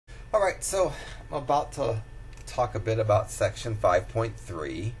Alright, so I'm about to talk a bit about section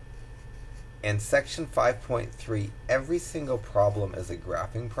 5.3. In section 5.3, every single problem is a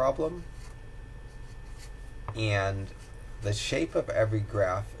graphing problem, and the shape of every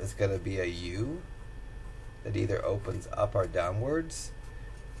graph is going to be a U that either opens up or downwards,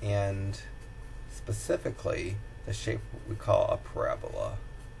 and specifically the shape we call a parabola.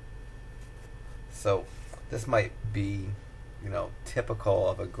 So this might be, typical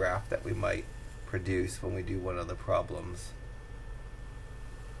of a graph that we might produce when we do one of the problems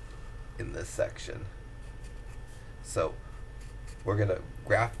in this section. So we're going to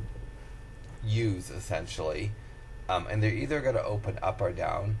graph U's essentially, and they're either going to open up or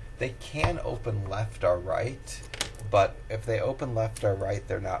down. They can open left or right, but if they open left or right,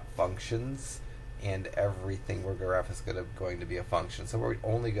 they're not functions, and everything we're graph is going to be a function. So we're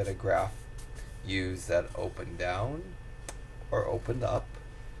only going to graph U's that open down or opened up,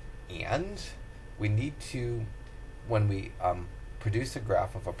 and we need to, when we produce a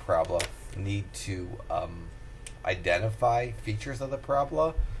graph of a parabola, need to identify features of the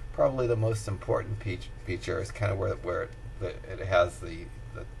parabola. Probably the most important feature is kind of where it has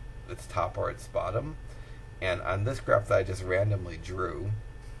its top or its bottom. And on this graph that I just randomly drew,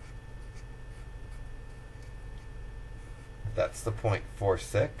 that's the point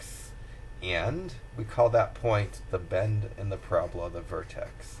 4,6. And we call that point the bend in the parabola, the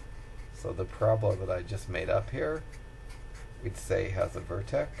vertex. So the parabola that I just made up here, we'd say has a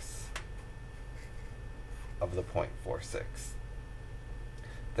vertex of the point 4,6.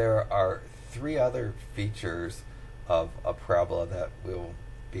 There are three other features of a parabola that we'll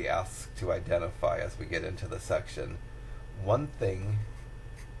be asked to identify as we get into the section. One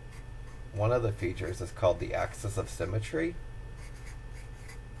of the features is called the axis of symmetry.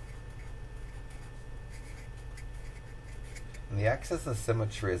 And the axis of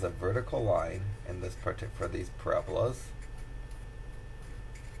symmetry is a vertical line in this for these parabolas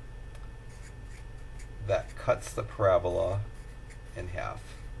that cuts the parabola in half.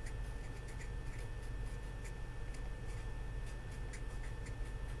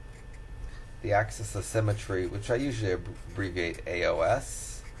 The axis of symmetry, which I usually abbreviate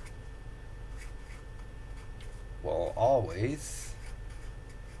AOS, will always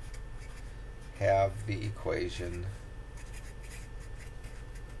have the equation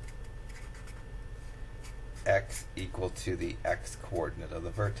x equal to the x coordinate of the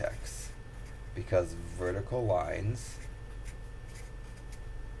vertex, because vertical lines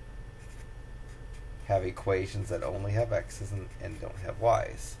have equations that only have x's and don't have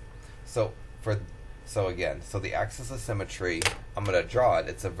y's. So the axis of symmetry, I'm going to draw it.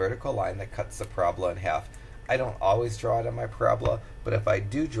 It's a vertical line that cuts the parabola in half. I don't always draw it on my parabola, but if I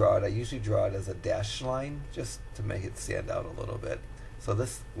do draw it, I usually draw it as a dashed line just to make it stand out a little bit. So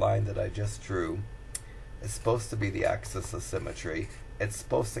this line that I just drew is supposed to be the axis of symmetry. It's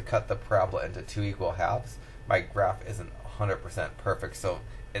supposed to cut the parabola into two equal halves. My graph isn't 100% perfect, so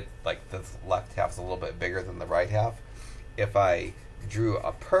it's like this left half's a little bit bigger than the right half. If I drew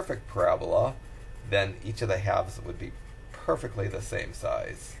a perfect parabola, then each of the halves would be perfectly the same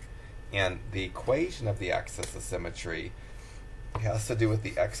size. And the equation of the axis of symmetry has to do with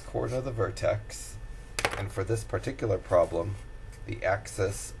the x coordinate of the vertex, and for this particular problem, the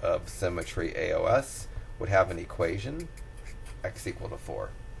axis of symmetry AOS would have an equation, x equal to 4.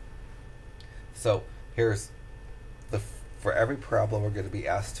 So here's for every parabola we're going to be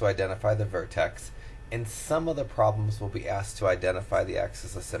asked to identify the vertex. In some of the problems we'll be asked to identify the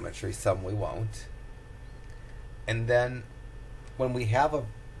axis of symmetry, some we won't. And then when we have a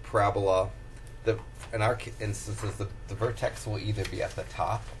parabola, in our instances, the vertex will either be at the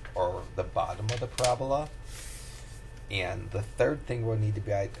top or the bottom of the parabola. And the third thing we'll need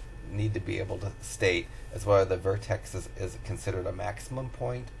to be able to state is whether the vertex is considered a maximum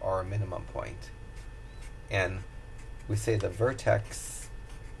point or a minimum point. And we say the vertex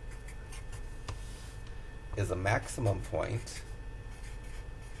is a maximum point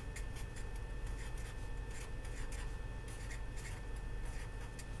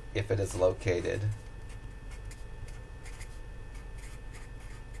if it is located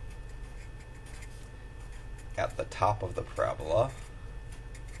at the top of the parabola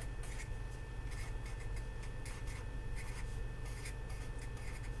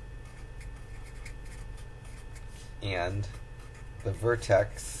and the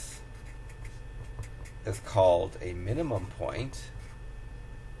vertex is called a minimum point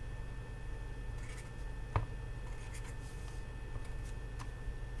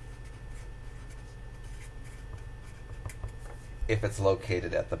if it's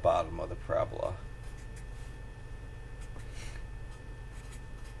located at the bottom of the parabola.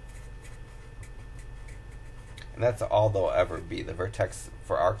 And that's all they'll ever be. The vertex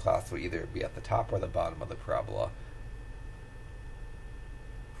for our class will either be at the top or the bottom of the parabola.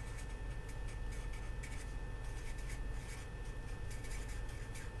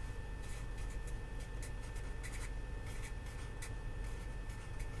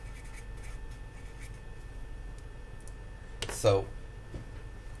 So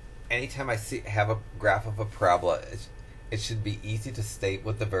anytime I have a graph of a parabola, it should be easy to state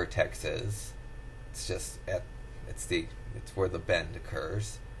what the vertex is. It's just it's where the bend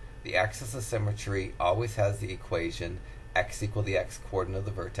occurs. The axis of symmetry always has the equation x equal the x coordinate of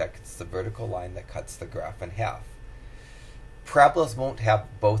the vertex. It's the vertical line that cuts the graph in half. Parabolas won't have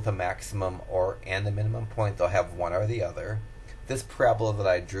both a maximum and a minimum point. They'll have one or the other. This parabola that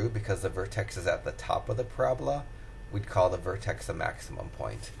I drew, because the vertex is at the top of the parabola, we'd call the vertex a maximum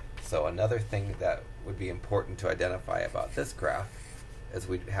point. So another thing that would be important to identify about this graph is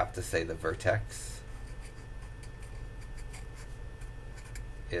we'd have to say the vertex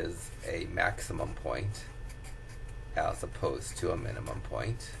is a maximum point as opposed to a minimum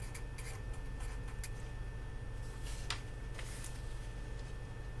point.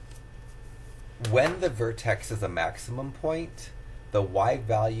 When the vertex is a maximum point, the y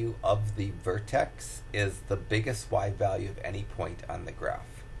value of the vertex is the biggest y value of any point on the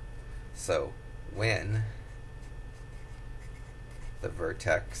graph. So when the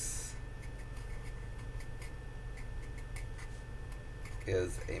vertex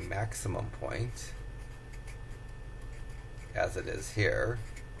is a maximum point, as it is here,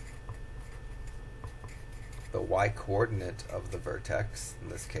 the y coordinate of the vertex, in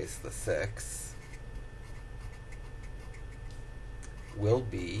this case the 6, will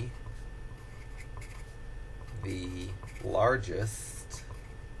be the largest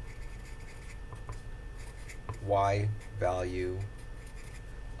y value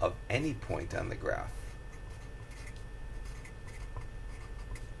of any point on the graph.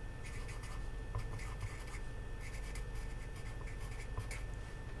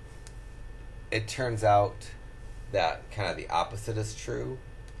 It turns out that kind of the opposite is true.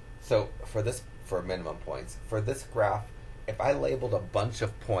 So for minimum points, for this graph, if I labeled a bunch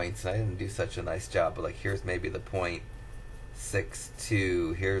of points, and I didn't do such a nice job, but like here's maybe the point 6,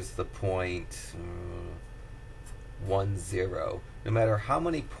 2, here's the point 1, 0. No matter how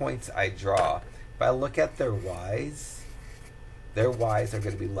many points I draw, if I look at their y's are going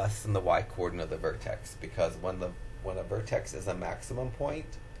to be less than the y coordinate of the vertex, because when a vertex is a maximum point,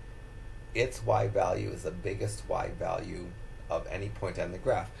 its y value is the biggest y value of any point on the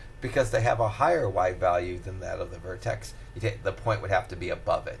graph. Because they have a higher y value than that of the vertex, the point would have to be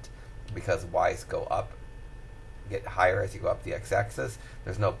above it, because y's go up, get higher as you go up the x-axis.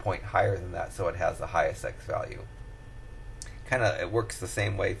 There's no point higher than that, so it has the highest x value. It works the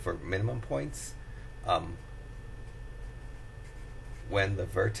same way for minimum points. When the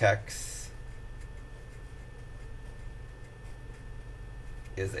vertex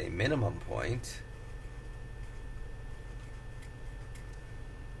is a minimum point,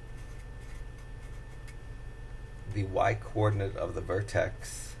 the y coordinate of the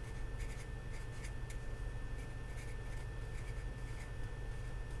vertex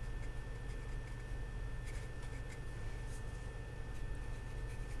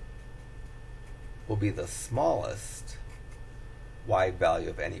will be the smallest y value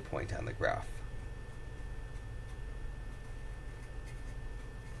of any point on the graph.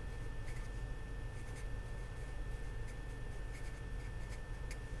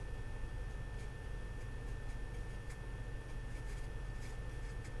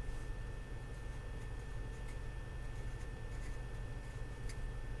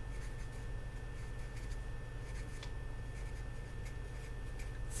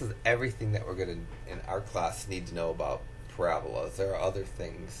 This is everything that we're going to, in our class, need to know about parabolas. There are other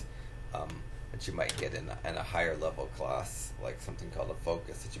things that you might get in a higher level class, like something called a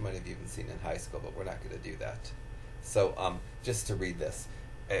focus that you might have even seen in high school, but we're not going to do that. So just to read this,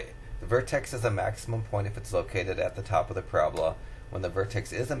 the vertex is a maximum point if it's located at the top of the parabola. When the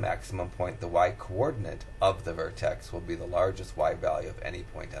vertex is a maximum point, the y coordinate of the vertex will be the largest y value of any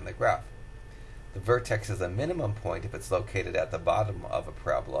point on the graph. The vertex is a minimum point if it's located at the bottom of a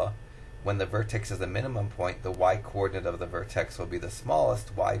parabola. When the vertex is a minimum point, the y coordinate of the vertex will be the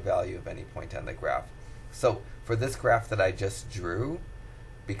smallest y value of any point on the graph. So for this graph that I just drew,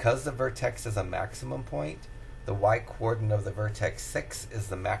 because the vertex is a maximum point, the y coordinate of the vertex 6 is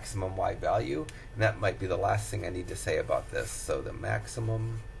the maximum y value, and that might be the last thing I need to say about this. So the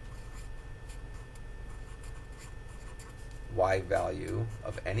maximum y value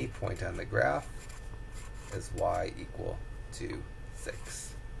of any point on the graph is y equal to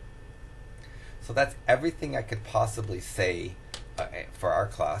 6. So that's everything I could possibly say for our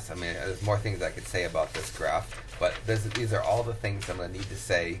class. I mean, there's more things I could say about this graph, but these are all the things I'm going to need to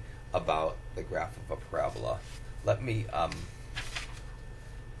say about the graph of a parabola. Let me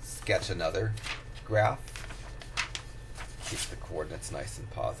sketch another graph. Keep the coordinates nice and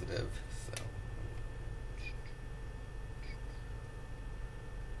positive. So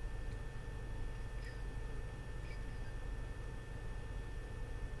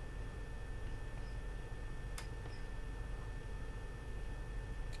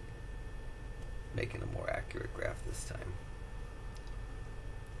making a more accurate graph this time.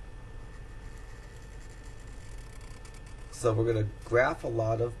 So we're going to graph a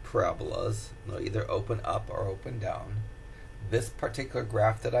lot of parabolas. They'll either open up or open down. This particular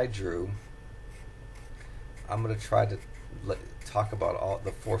graph that I drew, I'm going to try to talk about all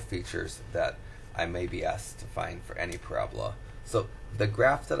the 4 features that I may be asked to find for any parabola. So the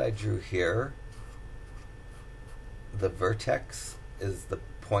graph that I drew here, the vertex is the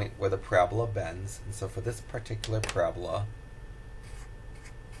point where the parabola bends. And so for this particular parabola,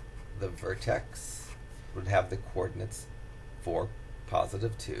 the vertex would have the coordinates 4,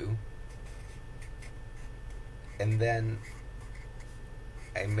 +2. And then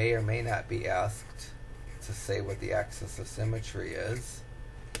I may or may not be asked to say what the axis of symmetry is.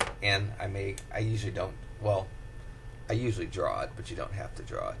 And I usually don't, well, I usually draw it, but you don't have to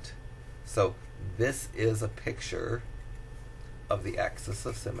draw it. So this is a picture of the axis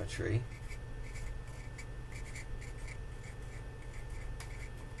of symmetry.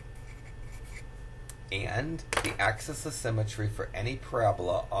 And the axis of symmetry for any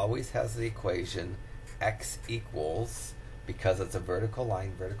parabola always has the equation x equals, because it's a vertical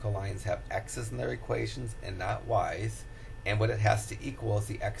lines have x's in their equations and not y's, and what it has to equal is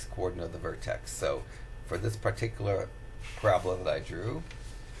the x coordinate of the vertex. So for this particular parabola that I drew,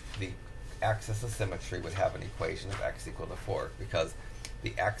 the axis of symmetry would have an equation of x equal to 4, because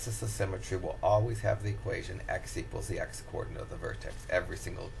the axis of symmetry will always have the equation x equals the x coordinate of the vertex. Every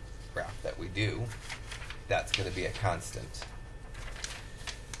single graph that we do, that's going to be a constant.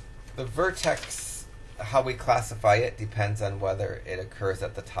 The vertex, how we classify it, depends on whether it occurs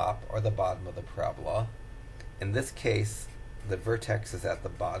at the top or the bottom of the parabola. In this case, the vertex is at the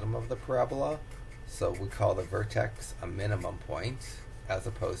bottom of the parabola, so we call the vertex a minimum point as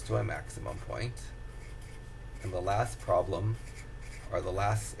opposed to a maximum point. In the last problem, or the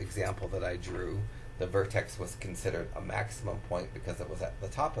last example that I drew, the vertex was considered a maximum point because it was at the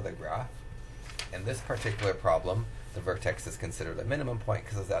top of the graph. In this particular problem, the vertex is considered a minimum point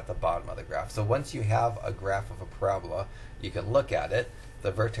because it's at the bottom of the graph. So once you have a graph of a parabola, you can look at it. If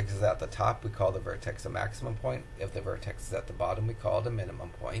the vertex is at the top, we call the vertex a maximum point. If the vertex is at the bottom, we call it a minimum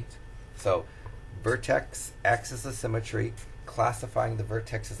point. So vertex, axis of symmetry, classifying the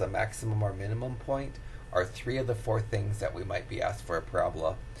vertex as a maximum or minimum point are 3 of the 4 things that we might be asked for a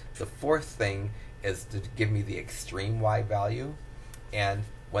parabola. The 4th thing is to give me the extreme y value, and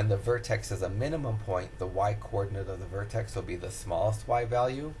when the vertex is a minimum point, the y coordinate of the vertex will be the smallest y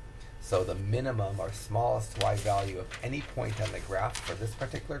value. So the minimum or smallest y value of any point on the graph for this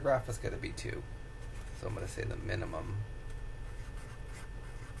particular graph is going to be 2. So I'm going to say the minimum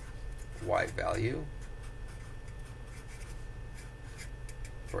y value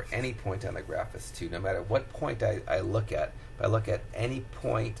for any point on the graph is 2, no matter what point I look at. If I look at any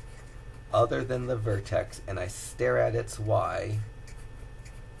point other than the vertex and I stare at its y,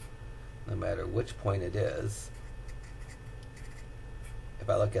 no matter which point it is, if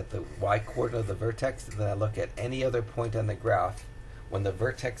I look at the y coordinate of the vertex, then I look at any other point on the graph, when the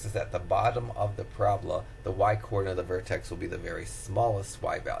vertex is at the bottom of the parabola, the y coordinate of the vertex will be the very smallest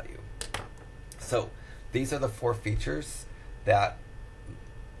y value. So these are the 4 features that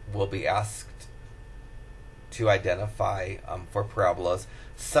will be asked to identify for parabolas.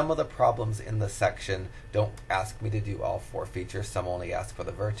 Some of the problems in the section don't ask me to do all 4 features. Some only ask for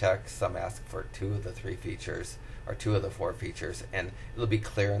the vertex. Some ask for 2 of the 3 features, or 2 of the 4 features. And it'll be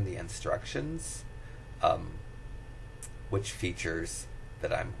clear in the instructions which features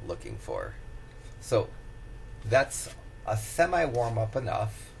that I'm looking for. So that's a semi-warm-up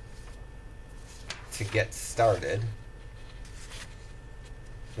enough to get started.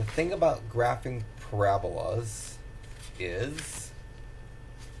 The thing about graphing parabolas is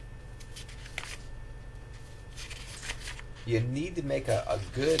you need to make a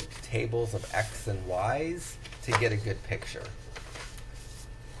good tables of x and y's to get a good picture.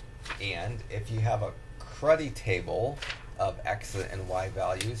 And if you have a cruddy table of x and y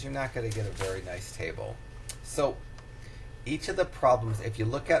values, you're not going to get a very nice table. So each of the problems, if you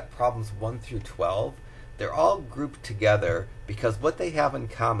look at problems 1 through 12, they're all grouped together because what they have in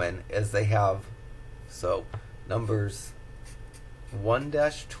common is they have So numbers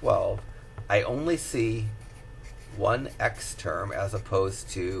 1-12, I only see one x term as opposed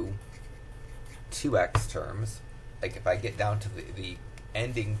to two x terms. Like if I get down to the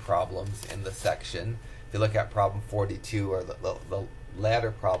ending problems in the section, if you look at problem 42 or the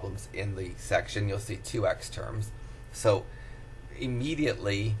latter problems in the section, you'll see two x terms. So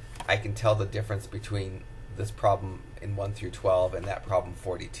immediately I can tell the difference between this problem in 1-12 and that problem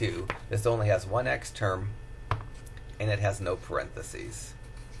 42. This only has one x term and it has no parentheses.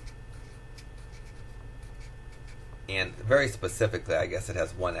 And very specifically, I guess it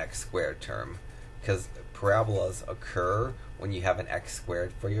has one x squared term, because parabolas occur when you have an x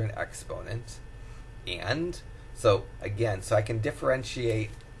squared for your exponent. And so again, so I can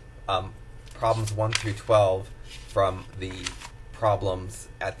differentiate problems 1-12 from the problems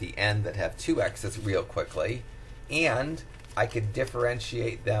at the end that have two x's real quickly, and I could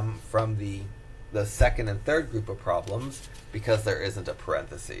differentiate them from the second and third group of problems because there isn't a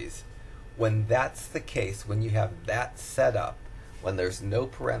parentheses. When that's the case, when you have that set up, when there's no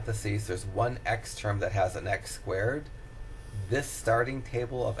parentheses, there's one x term that has an x squared, this starting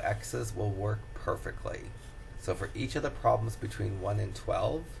table of x's will work perfectly. So for each of the problems between 1 and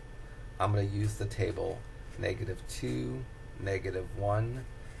 12, I'm going to use the table -2, -1,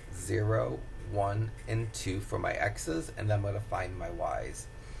 0, 1, and 2 for my x's, and then I'm going to find my y's.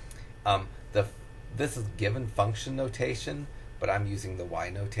 This is given function notation, but I'm using the y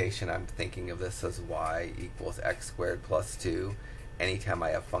notation. I'm thinking of this as y equals x squared plus 2. Anytime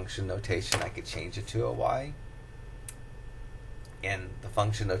I have function notation, I could change it to a y. And the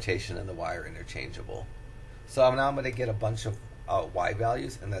function notation and the y are interchangeable. So now I'm going to get a bunch of y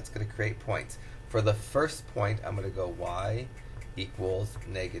values, and that's going to create points. For the first point, I'm going to go y equals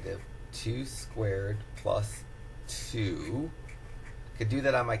 -2 squared plus 2. Could do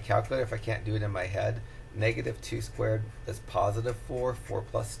that on my calculator if I can't do it in my head. -2 squared is +4. 4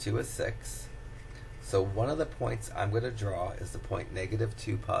 plus 2 is 6. So one of the points I'm going to draw is the point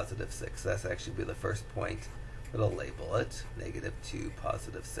 -2, +6. That's actually be the first point. I'm going to label it -2,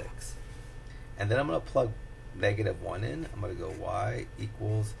 +6. And then I'm going to plug -1 in. I'm going to go y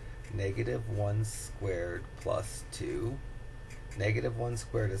equals -1 squared plus 2. -1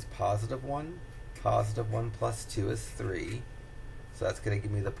 squared is +1. +1 plus 2 is 3. So that's going to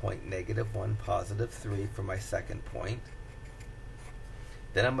give me the point -1, +3 for my second point.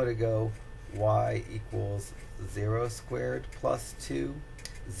 Then I'm going to go y equals 0 squared plus 2.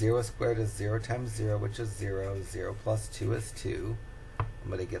 0 squared is 0 times 0, which is 0. 0 plus 2 is 2. I'm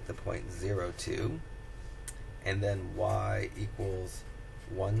going to get the point 0, 2. And then y equals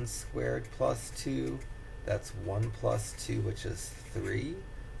 1 squared plus 2. That's 1 plus 2, which is 3.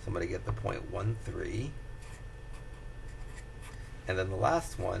 So I'm going to get the point 1, 3. And then the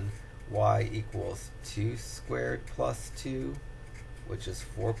last one, y equals 2 squared plus 2, which is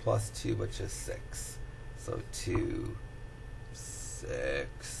 4 plus 2, which is 6. So 2,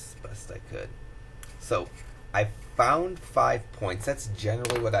 6, best I could. So I found 5 points. That's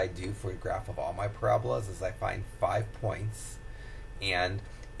generally what I do for a graph of all my parabolas, is I find 5 points. And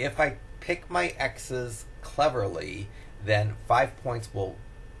if I pick my x's cleverly, then 5 points will,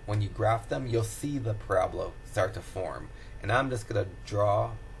 when you graph them, you'll see the parabola start to form. And I'm just going to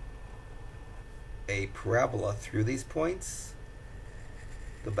draw a parabola through these points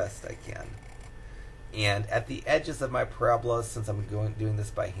the best I can. And at the edges of my parabolas, since I'm doing this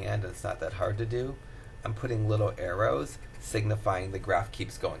by hand and it's not that hard to do, I'm putting little arrows signifying the graph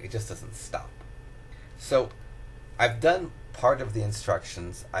keeps going. It just doesn't stop. So I've done part of the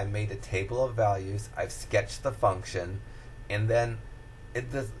instructions. I made a table of values. I've sketched the function, and then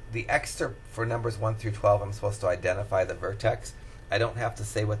the extra for numbers 1-12, I'm supposed to identify the vertex. I don't have to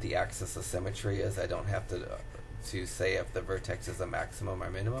say what the axis of symmetry is. I don't have to say if the vertex is a maximum or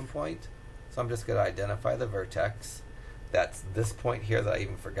minimum point. So I'm just going to identify the vertex. That's this point here that I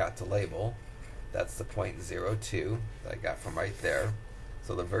even forgot to label. That's the point 0, 2 that I got from right there.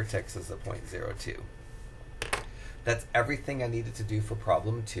 So the vertex is the point 0, 2. That's everything I needed to do for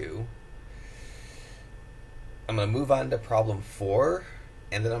problem 2. I'm going to move on to problem 4.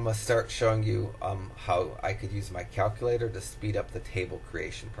 And then I'm going to start showing you how I could use my calculator to speed up the table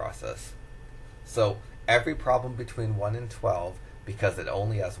creation process. So every problem between 1 and 12, because it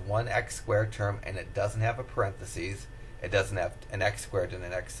only has one x squared term and it doesn't have a parentheses, it doesn't have an x squared and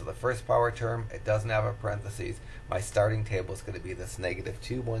an x to the first power term, it doesn't have a parentheses, my starting table is going to be this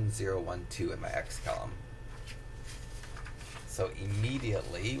 -2, 1, 0, 1, 2 in my x column. So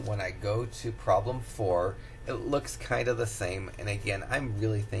immediately when I go to problem 4, it looks kind of the same, and again, I'm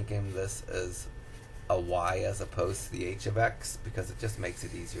really thinking this is a y as opposed to the h of x because it just makes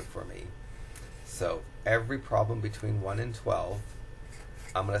it easier for me. So every problem between 1 and 12,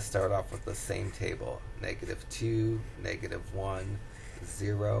 I'm going to start off with the same table. -2, -1,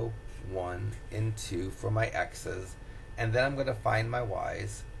 0, 1, and 2 for my x's. And then I'm going to find my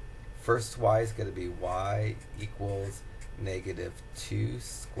y's. First y is going to be y equals -2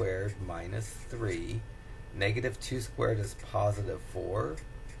 squared minus 3. -2 squared is +4.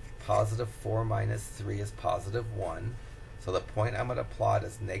 +4 minus 3 is +1. So the point I'm going to plot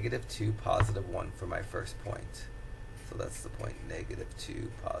is -2, +1 for my first point. So that's the point,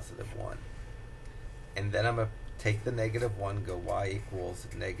 -2, +1. And then I'm going to take the -1, go y equals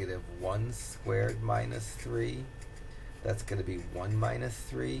 -1 squared minus 3. That's going to be 1 minus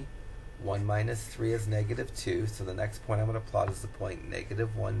 3. 1 minus 3 is -2. So the next point I'm going to plot is the point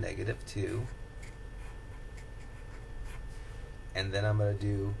 -1, -2. And then I'm going to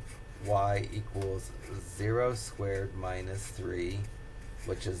do y equals 0 squared minus 3,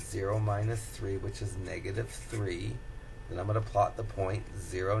 which is 0 minus 3, which is -3. Then I'm going to plot the point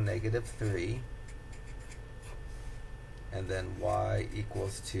 0, -3. And then y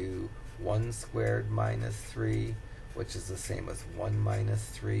equals to 1 squared minus 3, which is the same as 1 minus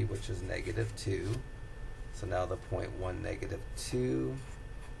 3, which is -2. So now the point 1, -2.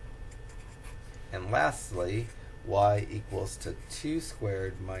 And lastly, y equals to 2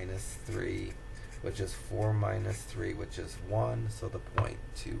 squared minus 3, which is 4 minus 3, which is 1. So the point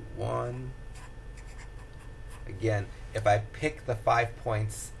 2, 1. Again, if I pick the 5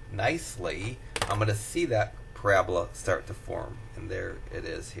 points nicely, I'm going to see that parabola start to form. And there it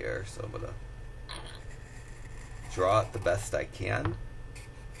is here. So I'm going to draw it the best I can.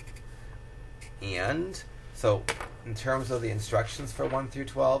 And so in terms of the instructions for 1 through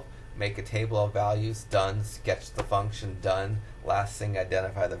 12, make a table of values, done. Sketch the function, done. Last thing,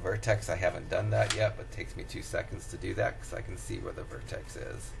 identify the vertex. I haven't done that yet, but it takes me 2 seconds to do that because I can see where the vertex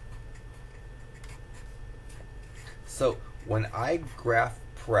is. So when I graph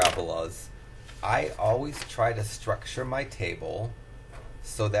parabolas, I always try to structure my table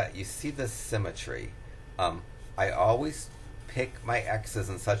so that you see the symmetry. I always pick my x's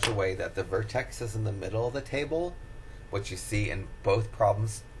in such a way that the vertex is in the middle of the table, which you see in both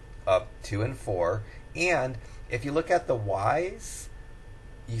problems 2 and 4. And if you look at the y's,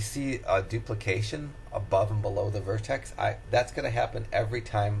 you see a duplication above and below the vertex. That's going to happen every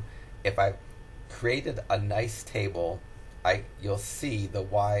time. If I created a nice table, you'll see the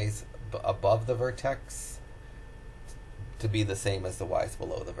y's above the vertex to be the same as the y's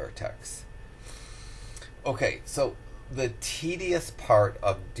below the vertex. Okay, so the tedious part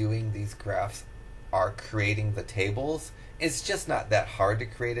of doing these graphs are creating the tables. It's just not that hard to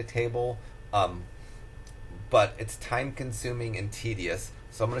create a table, but it's time consuming and tedious.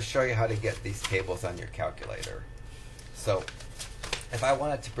 So I'm going to show you how to get these tables on your calculator. So if I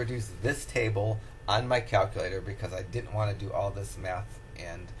wanted to produce this table on my calculator because I didn't want to do all this math,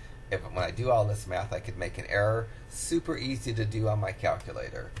 and when I do all this math I could make an error, super easy to do on my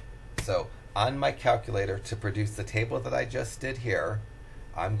calculator. So on my calculator, to produce the table that I just did here,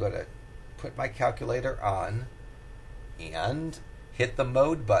 I'm going to put my calculator on and hit the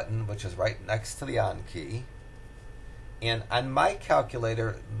mode button, which is right next to the on key. And on my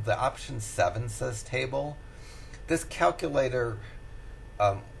calculator, the option 7 says table. This calculator,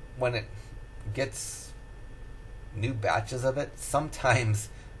 when it gets new batches of it, sometimes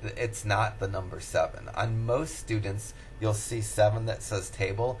it's not the number 7. On most students, you'll see 7 that says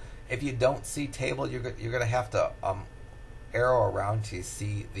table. If you don't see table, you're going to have to arrow around to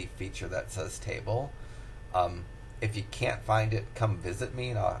see the feature that says table. If you can't find it, come visit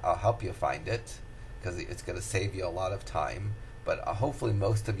me and I'll help you find it, because it's going to save you a lot of time. But hopefully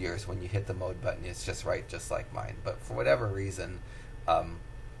most of yours, when you hit the mode button, it's just right, just like mine. But for whatever reason,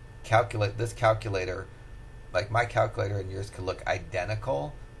 this calculator, like my calculator and yours, could look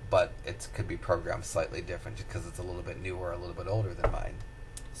identical, but it could be programmed slightly different just because it's a little bit newer, a little bit older than mine.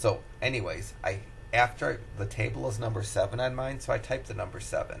 So anyways, after the table is number 7 on mine, so I type the number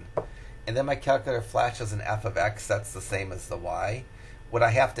 7. And then my calculator flashes an f of x, that's the same as the y. What I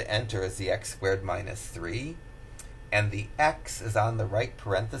have to enter is the x squared minus 3. And the x is on the right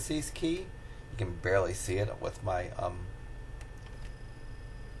parentheses key. You can barely see it with my,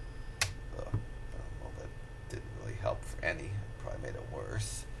 that didn't really help for any. Probably made it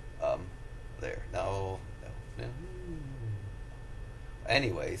worse. There, no.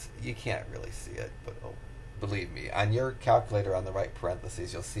 Anyways, you can't really see it, but believe me, on your calculator on the right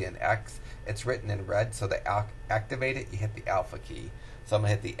parentheses, you'll see an X. It's written in red, so to activate it, you hit the alpha key. So I'm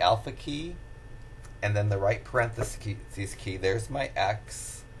going to hit the alpha key, and then the right parentheses key. There's my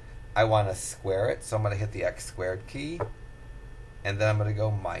X. I want to square it, so I'm going to hit the X squared key, and then I'm going to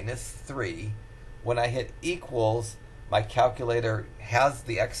go minus 3, when I hit equals, my calculator has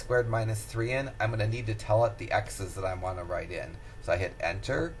the x squared minus 3 in. I'm going to need to tell it the x's that I want to write in. So I hit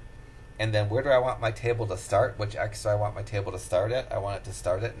enter. And then where do I want my table to start? Which x do I want my table to start at? I want it to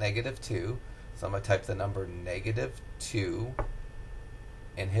start at -2. So I'm going to type the number -2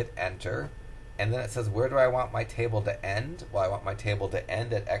 and hit enter. And then it says, where do I want my table to end? Well, I want my table to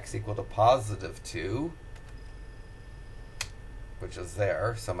end at x equal to +2, which is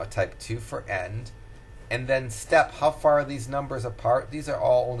there. So I'm going to type 2 for end. And then step, how far are these numbers apart? These are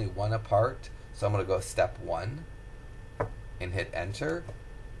all only 1 apart. So I'm going to go step 1 and hit enter.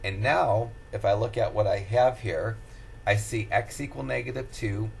 And now, if I look at what I have here, I see x equal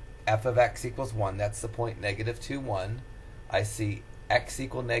 -2, f of x equals 1. That's the point -2, 1. I see x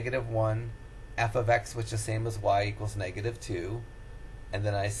equal -1, f of x, which is the same as y, equals -2. And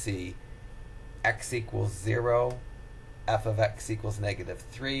then I see x equals 0, f of x equals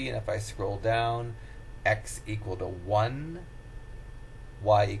 -3. And if I scroll down, x equal to 1,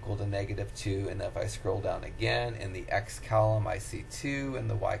 y equal to -2, and if I scroll down again, in the x column I see 2, in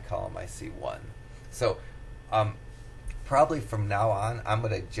the y column I see 1. So probably from now on I'm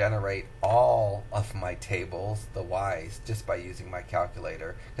going to generate all of my tables, the y's, just by using my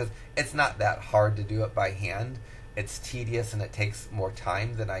calculator, because it's not that hard to do it by hand. It's tedious and it takes more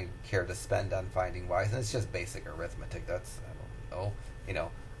time than I care to spend on finding y's, and it's just basic arithmetic. That's, I don't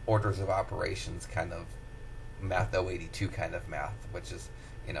know, orders of operations kind of math, 082 kind of math, which is,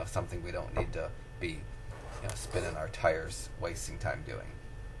 something we don't need to be, spinning our tires, wasting time doing.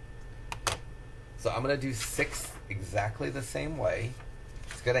 So I'm going to do 6 exactly the same way.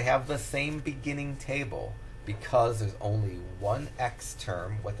 It's going to have the same beginning table because there's only one x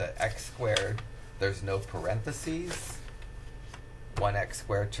term with an x squared. There's no parentheses. One x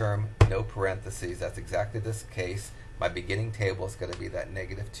squared term, no parentheses. That's exactly this case. My beginning table is going to be that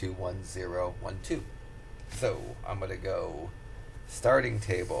 -2, 1, 0, 1, 2. So I'm going to go starting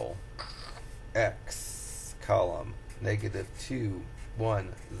table, x column, -2,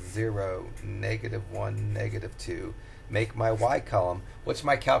 1, 0, -1, -2. Make my y column, which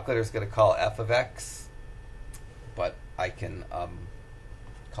my calculator is going to call f of x, but I can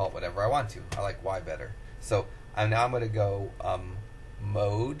call it whatever I want to. I like y better. So now I'm going to go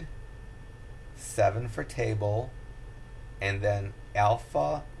mode 7 for table, and then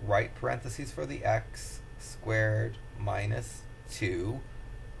alpha, right parentheses for the x, squared minus 2.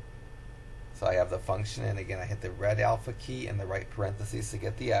 So I have the function, and again I hit the red alpha key and the right parentheses to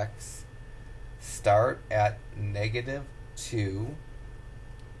get the x. Start at -2. So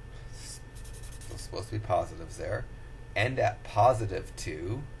it's supposed to be positives there. End at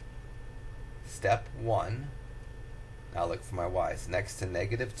 +2. Step 1. Now look for my y's. Next to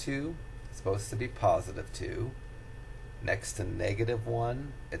 -2, it's supposed to be +2. Next to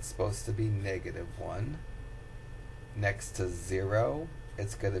 -1, it's supposed to be -1. Next to 0,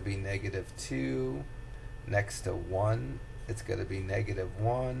 it's going to be -2. Next to 1, it's going to be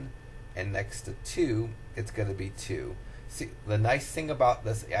 -1. And next to 2, it's going to be 2. See, the nice thing about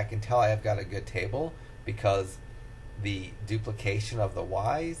this, I can tell I have got a good table because the duplication of the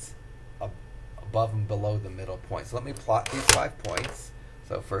y's above and below the middle point. So let me plot these 5 points.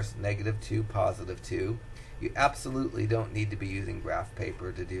 So first -2, +2. You absolutely don't need to be using graph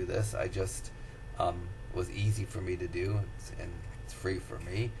paper to do this. I just was easy for me to do, and it's free for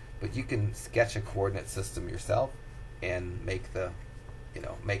me. But you can sketch a coordinate system yourself and make the,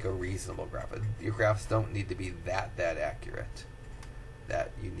 make a reasonable graph. Your graphs don't need to be that accurate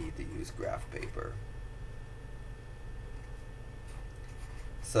that you need to use graph paper.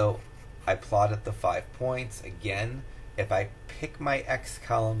 So I plotted the 5 points. Again, if I pick my x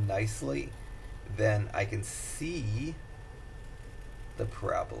column nicely, then I can see the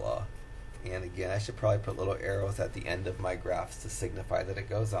parabola. And again, I should probably put little arrows at the end of my graphs to signify that it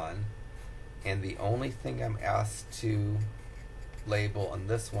goes on. And the only thing I'm asked to label on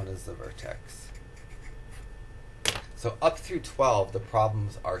this one is the vertex. So up through 12, the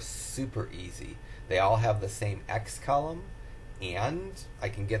problems are super easy. They all have the same x column, and I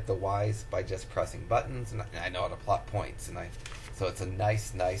can get the y's by just pressing buttons, and I know how to plot points. So it's a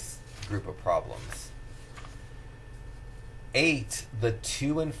nice group of problems. 8, the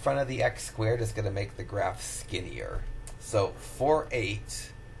 2 in front of the x squared is going to make the graph skinnier. So for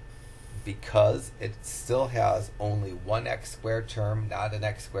 8, because it still has only one x squared term, not an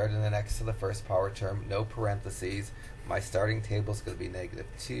x squared and an x to the first power term, no parentheses, my starting table is going to be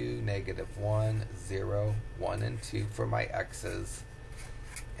 -2, -1, 0, 1, and 2 for my x's.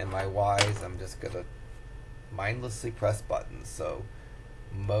 And my y's, I'm just going to mindlessly press buttons. So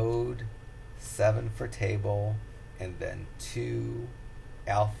mode 7 for table, and then 2,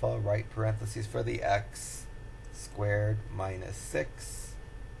 alpha, right parentheses for the x, squared minus 6.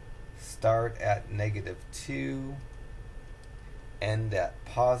 Start at negative 2. End at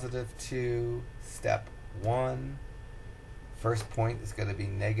positive 2. Step 1. First point is going to be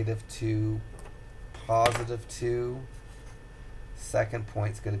negative 2, positive 2. Second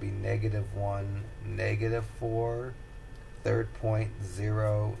point is going to be negative 1, negative 4. Third point,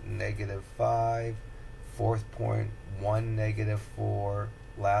 0, negative 5. Fourth point, 1, negative 4.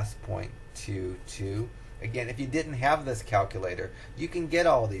 Last point, 2, 2. Again, if you didn't have this calculator, you can get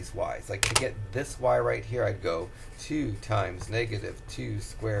all these y's. Like to get this y right here, I'd go 2 times negative 2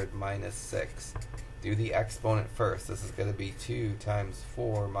 squared minus 6. Do the exponent first. This is going to be 2 times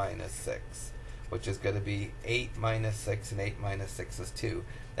 4 minus 6, which is going to be 8 minus 6, and 8 minus 6 is 2.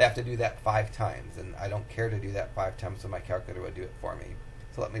 I have to do that 5 times, and I don't care to do that 5 times, so my calculator would do it for me.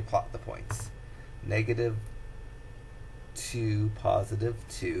 So let me plot the points. Negative 2, positive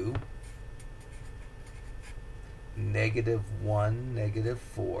 2. Negative 1, negative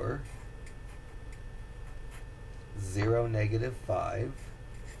 4. 0, negative 5.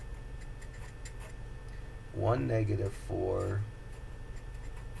 1, negative 4.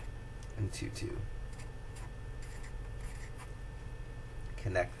 And 2, 2.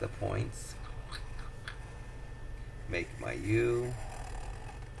 Connect the points. Make my U.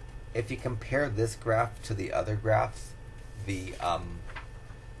 If you compare this graph to the other graphs,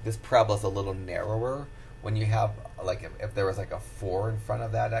 this parabola is a little narrower. When you have, like, if there was like a 4 in front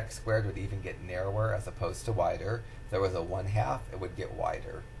of that x squared, it would even get narrower as opposed to wider. If there was a 1/2, it would get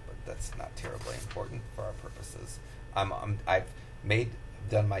wider. But that's not terribly important for our purposes. I've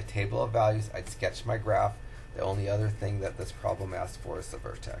done my table of values. I'd sketched my graph. The only other thing that this problem asks for is the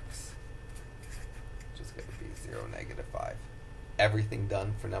vertex, which is going to be 0, negative 5. Everything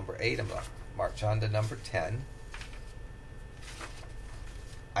done for number 8. I'm going to march on to number 10.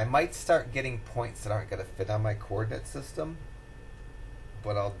 I might start getting points that aren't going to fit on my coordinate system,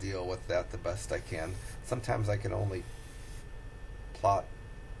 but I'll deal with that the best I can. Sometimes I can only plot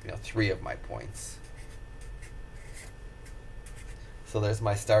 3 of my points. So there's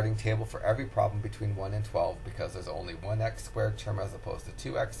my starting table for every problem between 1 and 12, because there's only one x squared term as opposed to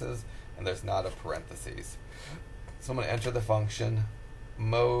 2 x's, and there's not a parentheses. So I'm going to enter the function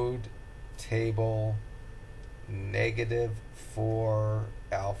mode table negative 4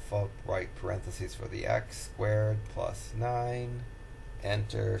 alpha, right parentheses for the x squared plus 9.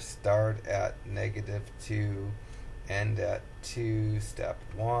 Enter, start at negative 2, end at 2, step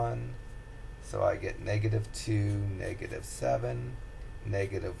 1. So I get negative 2, negative 7,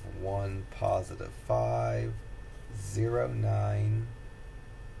 negative 1, positive 5, 0, 9,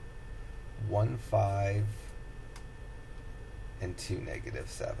 1, 5, and 2, negative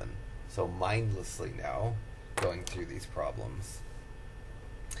 7. So mindlessly now, going through these problems.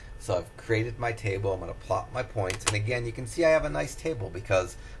 So I've created my table. I'm going to plot my points. And again, you can see I have a nice table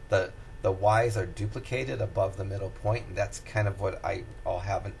because the y's are duplicated above the middle point, and that's kind of what I'll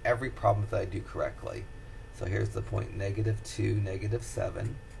have in every problem that I do correctly. So here's the point negative 2, negative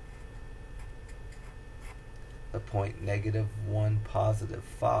 7. The point negative 1, positive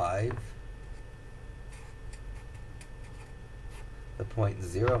 5. The point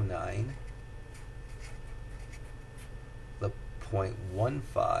 0, 9. The point 1,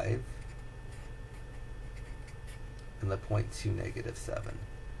 5. And the point 2, negative 7.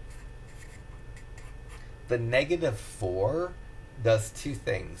 The negative 4 does two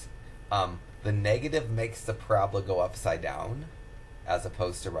things. The negative makes the parabola go upside down as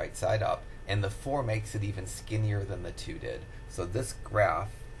opposed to right side up, and the 4 makes it even skinnier than the 2 did. So this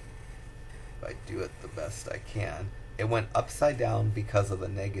graph, if I do it the best I can, it went upside down because of the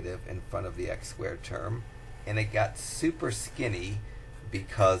negative in front of the x squared term, and it got super skinny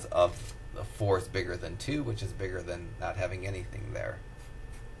because of the 4 is bigger than 2, which is bigger than not having anything there.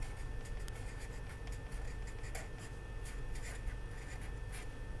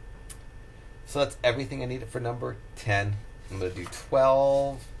 So that's everything I needed for number 10. I'm going to do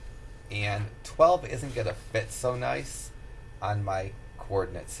 12, and 12 isn't going to fit so nice on my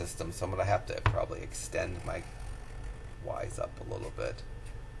coordinate system, so I'm going to have to probably extend my y's up a little bit.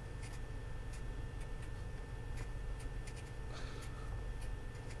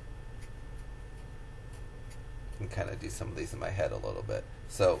 I can kind of do some of these in my head a little bit.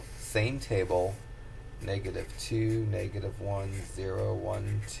 So same table, negative 2, negative 1, 0,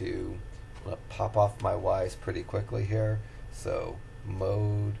 1, 2. I'm going to pop off my y's pretty quickly here. So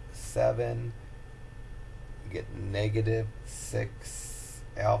mode 7, you get negative 6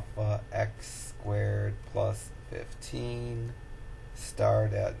 alpha x squared plus 15.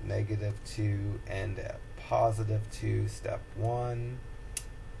 Start at negative 2, end at positive 2, step 1.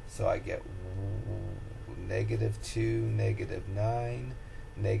 So I get -2, -9,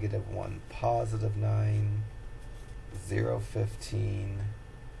 -1, +9, 0, 15,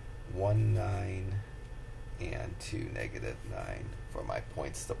 1, 9, and 2, -9 for my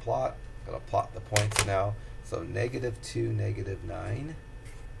points to plot. I'm going to plot the points now. So -2, -9,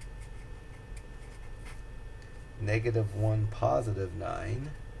 -1, +9.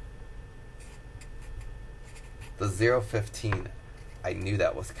 The 0, 15, I knew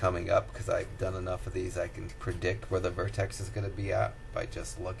that was coming up because I've done enough of these. I can predict where the vertex is going to be at by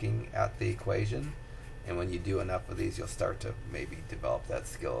just looking at the equation. And when you do enough of these, you'll start to maybe develop that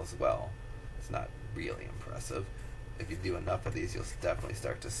skill as well. It's not really impressive. If you do enough of these, you'll definitely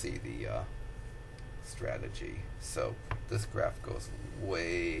start to see the strategy. So this graph goes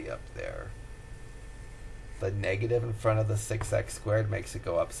way up there. The negative in front of the 6x squared makes it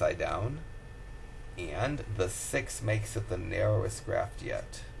go upside down. And the 6 makes it the narrowest graph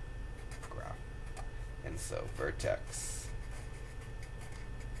yet. And so vertex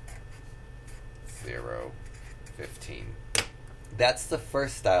 0, 15. That's the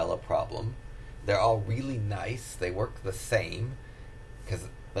first style of problem. They're all really nice. They work the same because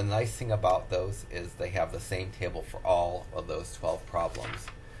the nice thing about those is they have the same table for all of those 12 problems.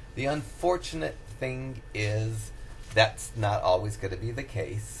 The unfortunate thing is that's not always going to be the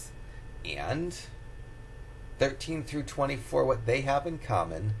case. And 13 through 24, what they have in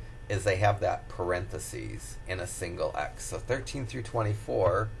common is they have that parentheses in a single x. So 13 through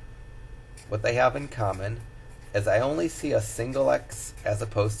 24, what they have in common is I only see a single x as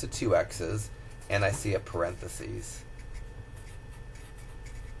opposed to two x's, and I see a parentheses.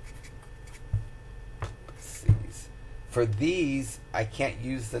 For these, I can't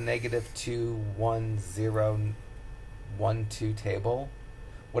use the -2, 1, 0, 1, 2 table.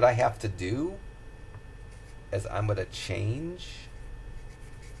 What I have to do is I'm going to change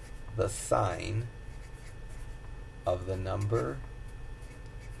the sign of the number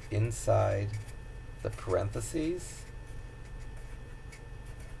inside the parentheses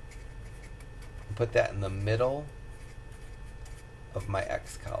and put that in the middle of my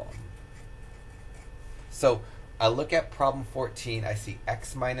x column. So I look at problem 14, I see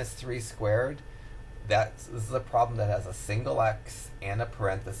x minus 3 squared. This is a problem that has a single x and a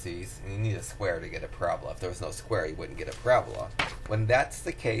parentheses, and you need a square to get a parabola. If there was no square, you wouldn't get a parabola. When that's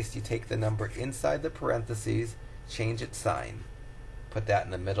the case, you take the number inside the parentheses, change its sign, put that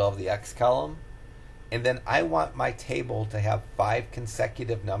in the middle of the x column, and then I want my table to have 5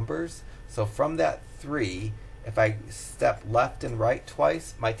 consecutive numbers. So from that 3, if I step left and right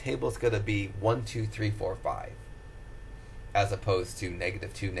twice, my table is going to be 1, 2, 3, 4, 5. As opposed to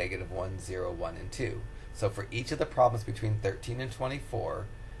 -2, -1, 0, 1, and 2. So for each of the problems between 13 and 24,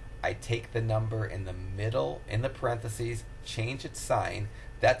 I take the number in the middle, in the parentheses, change its sign.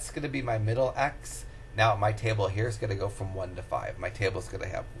 That's going to be my middle x. Now my table here is going to go from 1 to 5. My table is going to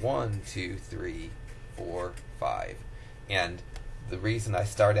have 1, 2, 3, 4, 5. And the reason I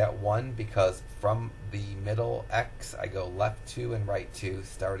start at 1, because from the middle x, I go left 2 and right 2,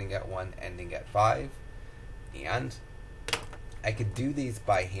 starting at 1, ending at 5. And I could do these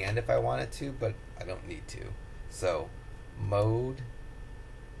by hand if I wanted to, but I don't need to. So mode,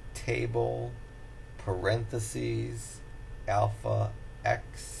 table, parentheses, alpha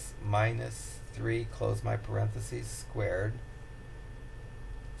x minus 3, close my parentheses, squared.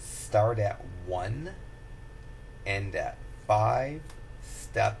 Start at 1, end at 5,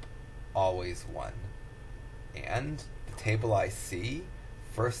 step always 1. And the table I see,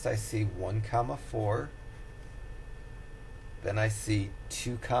 first I see 1, 4, then I see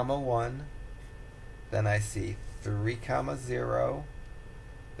 2, 1, then I see 3, 0,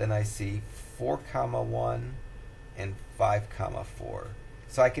 then I see 4, 1, and 5, 4.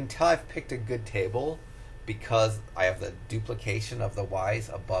 So I can tell I've picked a good table because I have the duplication of the y's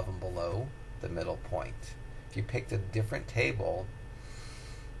above and below the middle point. If you picked a different table,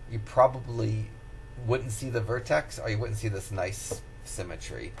 you probably wouldn't see the vertex, or you wouldn't see this nice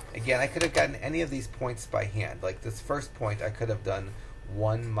symmetry. Again, I could have gotten any of these points by hand. Like this first point, I could have done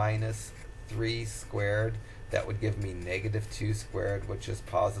 1 minus 3 squared. That would give me -2 squared, which is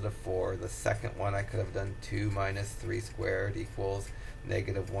 +4. The second one, I could have done 2 minus 3 squared equals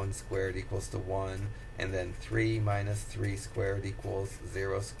 -1 squared equals to 1. And then 3 minus 3 squared equals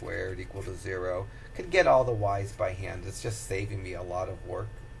 0 squared equal to 0. Could get all the y's by hand. It's just saving me a lot of work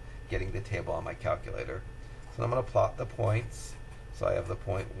getting the table on my calculator. So I'm going to plot the points. So I have the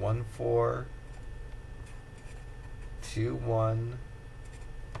point 1, 4, 2, 1,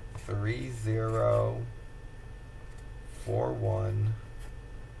 3, 0, 4, 1,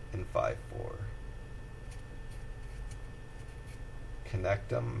 and 5, 4. connect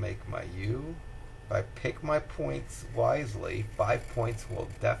them, make my U. If I pick my points wisely, 5 points will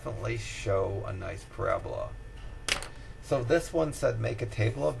definitely show a nice parabola. So this one said make a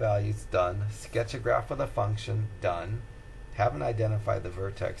table of values, done. Sketch a graph with a function, done. Haven't identified the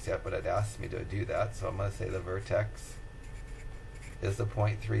vertex yet, but it asked me to do that, so I'm going to say the vertex is the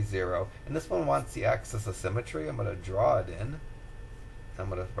point 30. And this one wants the axis of symmetry. I'm going to draw it in. I'm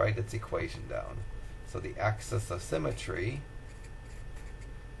going to write its equation down. So the axis of symmetry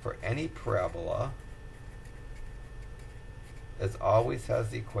for any parabola always has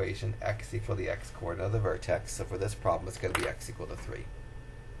the equation x equal the x coordinate of the vertex. So for this problem, it's going to be x equal to 3.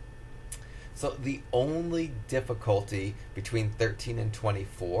 So the only difficulty between 13 and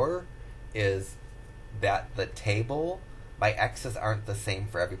 24 is that the table, my x's aren't the same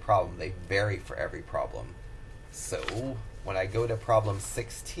for every problem. They vary for every problem. So when I go to problem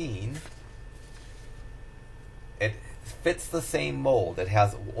 16, it fits the same mold. It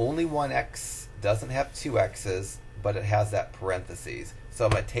has only one x, doesn't have two x's, but it has that parentheses. So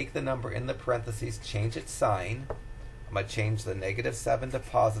I'm going to take the number in the parentheses, change its sign. I'm going to change the -7 to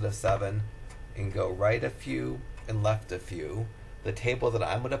 +7 and go right a few and left a few. The table that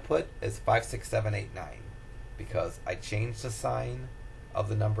I'm going to put is 5, 6, 7, 8, 9 because I changed the sign of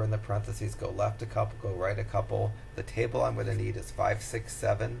the number in the parentheses, go left a couple, go right a couple. The table I'm going to need is 5, 6,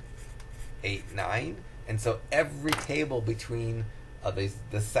 7, 8, 9. And so every table between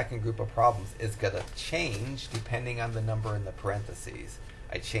this second group of problems is going to change depending on the number in the parentheses.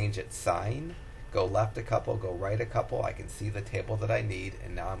 I change its sign, go left a couple, go right a couple. I can see the table that I need,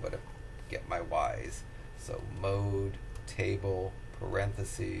 and now I'm going to get my y's. So mode, table,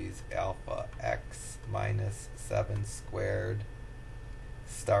 parentheses, alpha x minus 7 squared.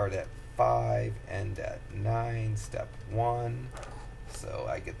 Start at 5, end at 9, step 1. So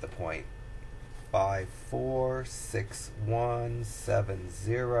I get the point 5, 4, 6, 1, 7,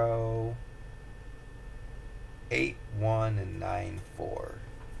 0, 8, 1, and 9, 4.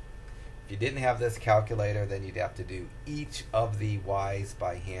 If you didn't have this calculator, then you'd have to do each of the y's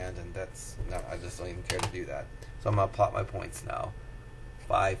by hand, and that's not, I just don't even care to do that. So I'm going to plot my points now.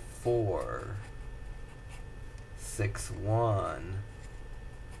 5, 4, 6, 1,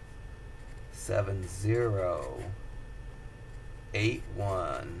 7, 0, 8,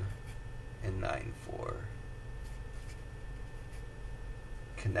 1, and 9, 4.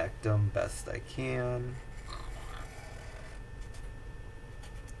 Connect them best I can.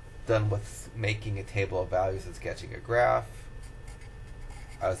 Done with making a table of values and sketching a graph.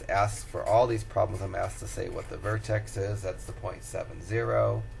 I was asked for all these problems, I'm asked to say what the vertex is. That's the point 7,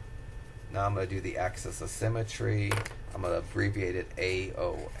 0. Now I'm going to do the axis of symmetry. I'm going to abbreviate it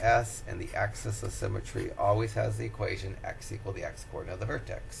AOS, and the axis of symmetry always has the equation x equal the x coordinate of the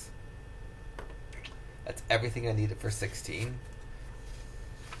vertex. That's everything I needed for 16.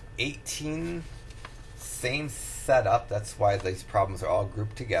 18, same setup. That's why these problems are all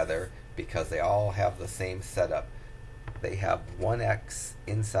grouped together, because they all have the same setup. They have 1x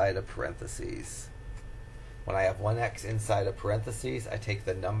inside of parentheses. When I have 1x inside of parentheses, I take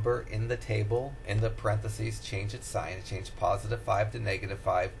the number in the table, in the parentheses, change its sign. I change +5 to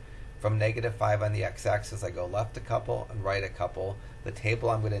 -5. From -5 on the x-axis, I go left a couple and right a couple. The table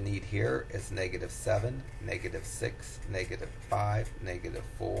I'm going to need here is -7, -6, -5,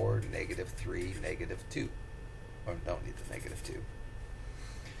 -4, -3, -2. Or don't need the -2.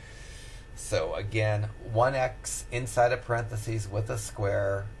 So again, 1x inside of parentheses with a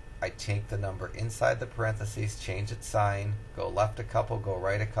square. I take the number inside the parentheses, change its sign, go left a couple, go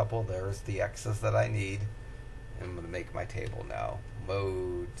right a couple. There's the x's that I need. And I'm going to make my table now.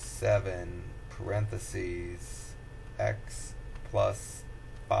 Mode 7 parentheses x plus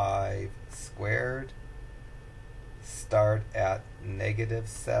 5 squared. Start at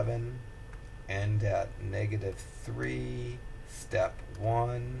 -7, end at -3, step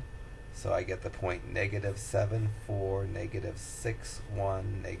 1. So I get the point -7, 4, -6,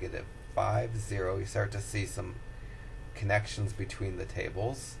 1, -5, 0. You start to see some connections between the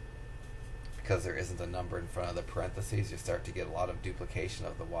tables. Because there isn't a number in front of the parentheses, you start to get a lot of duplication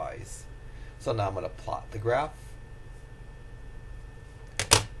of the y's. So now I'm going to plot the graph.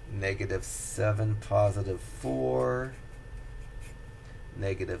 -7, +4,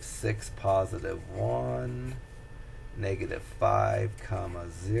 -6, +1,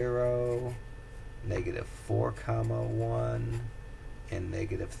 -5, 0, -4, 1, and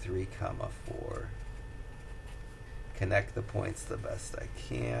 -3, 4. Connect the points the best I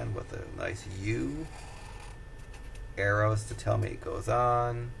can with a nice U. Arrows to tell me it goes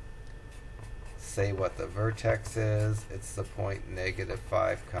on. Say what the vertex is. It's the point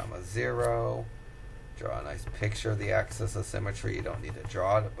 -5, 0. Draw a nice picture of the axis of symmetry. You don't need to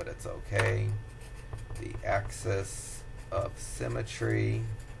draw it, but it's okay. The axis of symmetry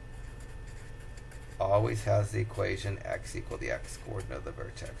always has the equation x equal the x coordinate of the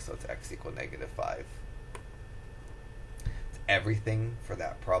vertex, so it's x equal -5. It's everything for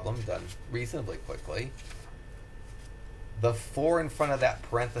that problem done reasonably quickly. The 4 in front of that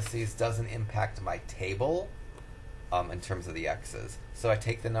parentheses doesn't impact my table in terms of the x's. So I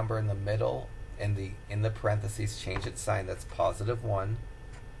take the number in the middle, in the parentheses, change its sign, that's +1.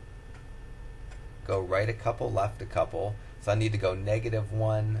 Go right a couple, left a couple. So I need to go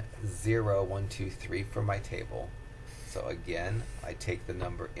 -1, 0, 1, 2, 3 for my table. So again, I take the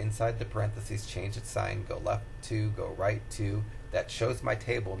number inside the parentheses, change its sign, go left 2, go right 2. That shows my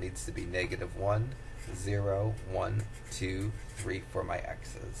table needs to be -1, 0, 1, 2, 3 for my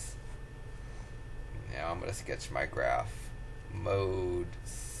x's. Now I'm going to sketch my graph. Mode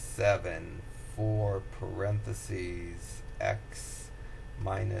 7, 4 parentheses, x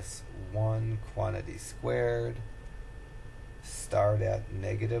minus 1 quantity squared. Start at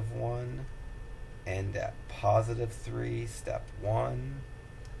 -1, end at +3, step 1.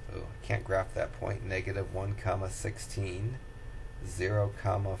 Oh, I can't graph that point. -1, 16, 0,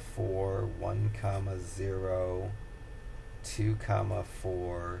 4, 1, 0, 2,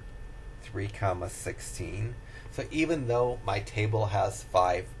 4, 3, 16. So even though my table has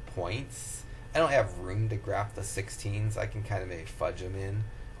 5 points, I don't have room to graph the 16s. I can kind of maybe fudge them in,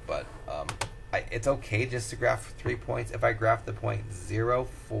 but it's okay just to graph 3 points. If I graph the point 0,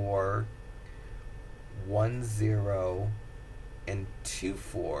 4, 1, 0, and 2,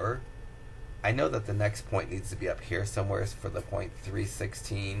 4, I know that the next point needs to be up here somewhere for the point 3,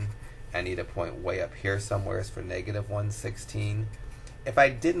 16. I need a point way up here somewhere for -1, 16. If I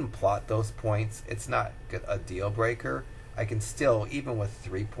didn't plot those points, it's not a deal breaker. I can still, even with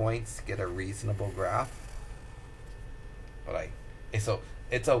 3 points, get a reasonable graph. But so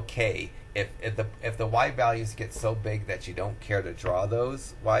it's okay if the y values get so big that you don't care to draw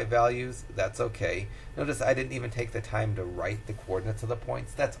those y values. That's okay. Notice I didn't even take the time to write the coordinates of the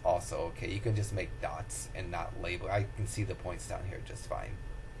points. That's also okay. You can just make dots and not label. I can see the points down here just fine.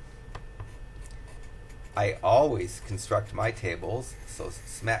 I always construct my tables, so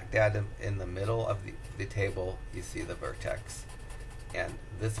smack dab in the middle of the table, you see the vertex. And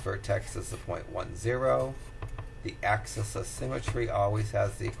this vertex is the point 1, 0. The axis of symmetry always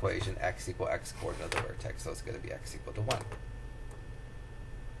has the equation x equal x coordinate of the vertex, so it's going to be x equal to 1.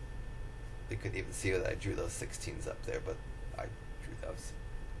 You could even see that I drew those 16s up there, but I drew those.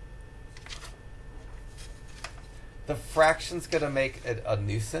 The fraction's going to make it a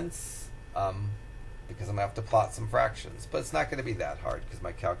nuisance, because I'm going to have to plot some fractions. But it's not going to be that hard because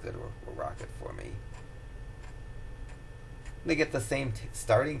my calculator will rock it for me. I'm going to get the same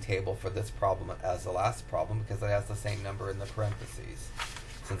starting table for this problem as the last problem because it has the same number in the parentheses.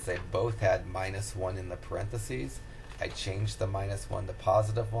 Since they both had -1 in the parentheses, I changed the -1 to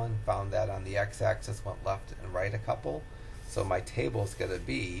 +1, found that on the x-axis, went left and right a couple. So my table is going to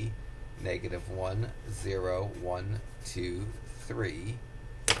be -1, 0, 1, 2, 3.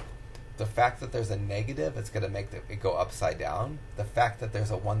 The fact that there's a negative, it's going to make it go upside down. The fact that there's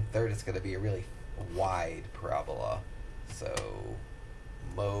a 1/3, it's going to be a really wide parabola. So,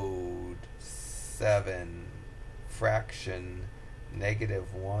 mode 7, fraction,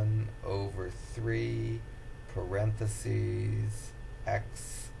 -1/3, parentheses,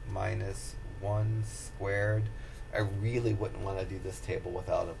 x minus 1 squared. I really wouldn't want to do this table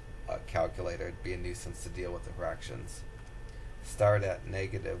without a calculator. It'd be a nuisance to deal with the fractions. Start at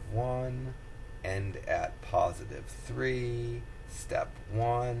 -1, end at +3, step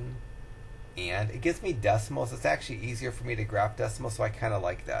 1, and it gives me decimals. It's actually easier for me to graph decimals, so I kind of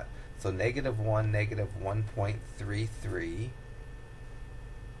like that. So -1, -1.33,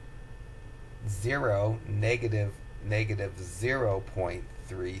 0,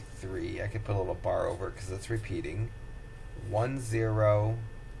 -0.33. I could put a little bar over it because it's repeating. 1, 0,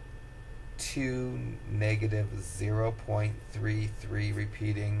 2, -0.33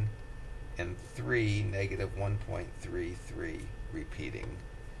 repeating, and 3, -1.33 repeating.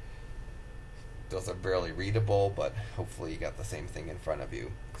 Those are barely readable, but hopefully you got the same thing in front of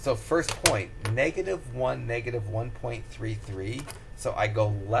you. So first point, -1, -1.33. So I go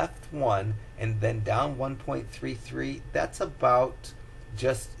left 1 and then down 1.33. That's about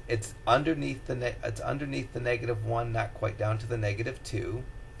just, it's underneath the -1, not quite down to the -2.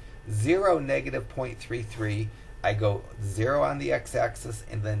 0, -0.33. I go 0 on the x-axis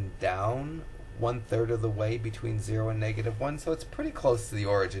and then down 1/3 of the way between 0 and -1, so it's pretty close to the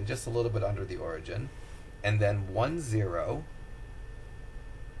origin, just a little bit under the origin. And then 1, 0,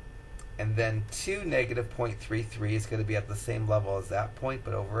 And then 2, negative 0.33 is going to be at the same level as that point,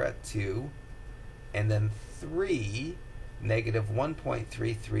 but over at 2. And then 3, negative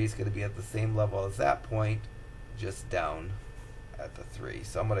 1.33 is going to be at the same level as that point, just down at the 3.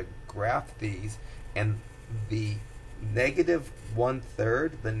 So I'm going to graph these, and the negative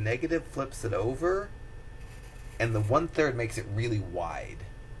 1/3, the negative flips it over, and the 1/3 makes it really wide.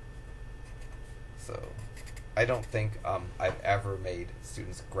 So I don't think I've ever made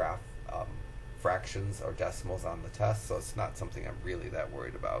students graph fractions or decimals on the test, so it's not something I'm really that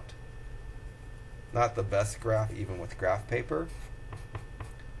worried about. Not the best graph, even with graph paper.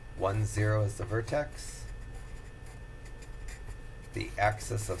 1, 0 is the vertex. The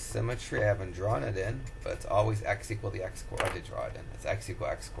axis of symmetry, I haven't drawn it in, but it's always x equal the x coordinate. I did draw it in. It's x equal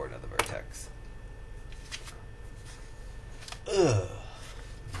x coordinate of the vertex. Ugh.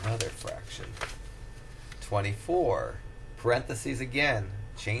 Another fraction. 24. Parentheses again.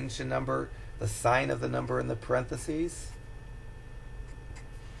 Change the number, the sign of the number in the parentheses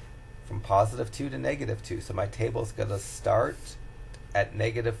from positive 2 to negative 2. So my table is going to start at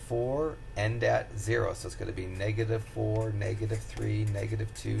negative 4, end at 0. So it's going to be negative 4, negative 3,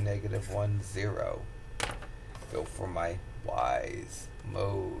 negative 2, negative 1, 0. Go for my y's.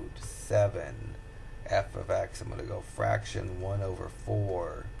 Mode 7. F of x, I'm going to go fraction 1 over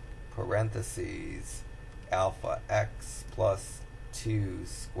 4. Parentheses. Alpha x plus 2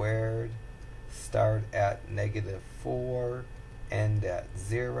 squared. Start at negative 4. End at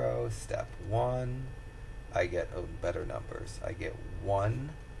 0. Step 1. I get better numbers. I get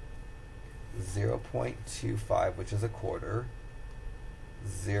 1, 0.25, which is a quarter,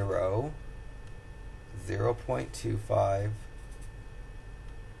 0, 0.25,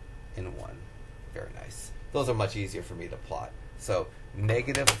 and 1. Very nice. Those are much easier for me to plot. So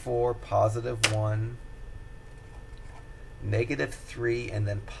negative 4, positive 1, negative 3, and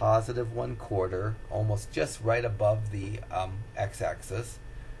then positive 1/4, almost just right above the x-axis.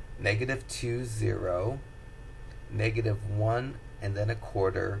 Negative 2, 0, negative 1, and then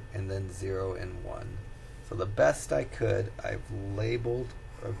 1/4, and then 0 and 1. So the best I could, I've labeled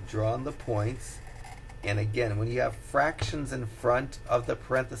or drawn the points. And again, when you have fractions in front of the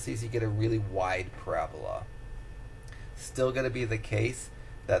parentheses, you get a really wide parabola. Still going to be the case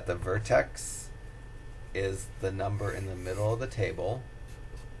that the vertex is the number in the middle of the table.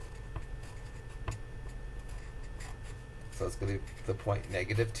 So it's going to be the point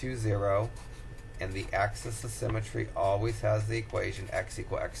negative 2, 0. And the axis of symmetry always has the equation x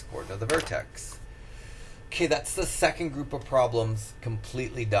equal x coordinate of the vertex. Okay, that's the second group of problems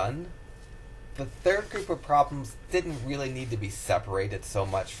completely done. The third group of problems didn't really need to be separated so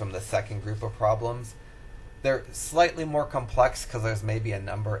much from the second group of problems. They're slightly more complex because there's maybe a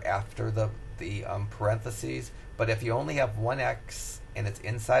number after the parentheses. But if you only have one x and it's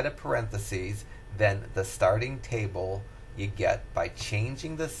inside a parentheses, then the starting table you get by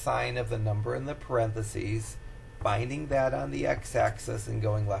changing the sign of the number in the parentheses, finding that on the x-axis, and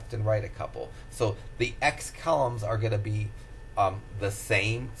going left and right a couple. So the x columns are going to be the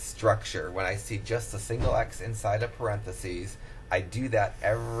same structure. When I see just a single x inside a parentheses, I do that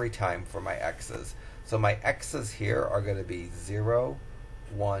every time for my x's. So my x's here are going to be 0,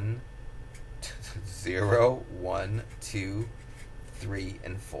 1, 0, 1, 2, 3,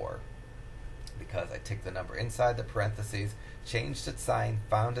 and 4. Because I took the number inside the parentheses, changed its sign,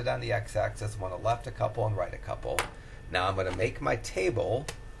 found it on the x-axis, went left a couple and right a couple. Now I'm going to make my table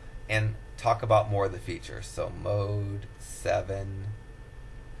and talk about more of the features. So mode 7,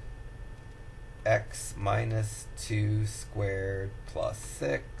 x minus 2 squared plus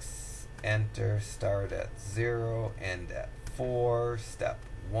 6, enter, start at 0, end at 4, step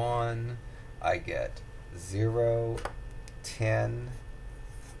 1, I get 0, 10,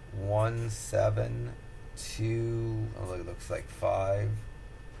 1, 7, 2, oh, it looks like 5,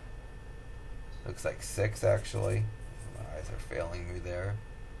 looks like 6 actually, my eyes are failing me there,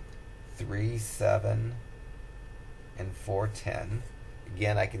 3, 7, and 4, 10.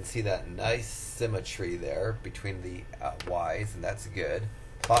 Again, I can see that nice symmetry there between the y's, and that's good.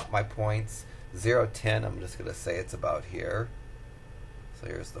 Plot my points. 0, 10, I'm just going to say it's about here. So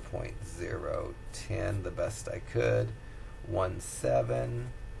here's the point 0, 10, the best I could. 1, 7,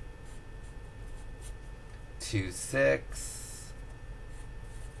 2, 6,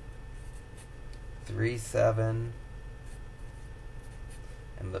 3, 7,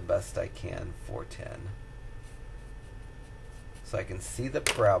 and the best I can, 4, 10. So I can see the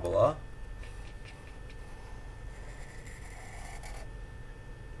parabola.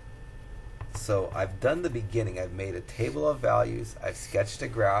 So I've done the beginning. I've made a table of values. I've sketched a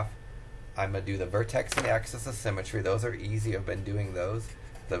graph. I'm going to do the vertex and the axis of symmetry. Those are easy. I've been doing those.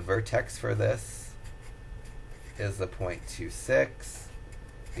 The vertex for this is the point 2,6.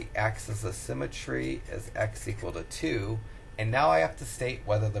 The axis of symmetry is x equal to 2. And now I have to state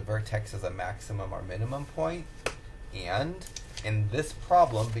whether the vertex is a maximum or minimum point. And in this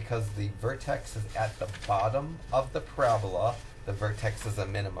problem, because the vertex is at the bottom of the parabola, the vertex is a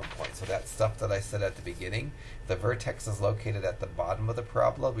minimum point. So that stuff that I said at the beginning, the vertex is located at the bottom of the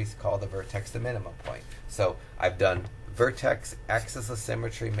parabola, we call the vertex the minimum point. So I've done vertex, axis of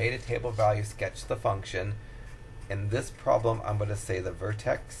symmetry, made a table value, sketched the function. In this problem, I'm going to say the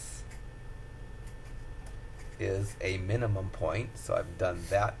vertex is a minimum point. So I've done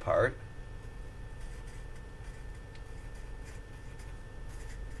that part.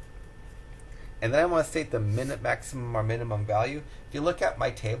 And then I want to state the maximum or minimum value. If you look at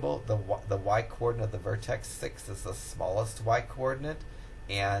my table, the y coordinate of the vertex 6 is the smallest y coordinate.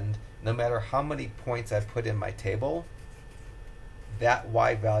 And no matter how many points I put in my table, that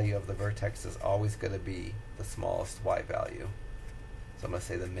y value of the vertex is always going to be the smallest y value. So I'm going to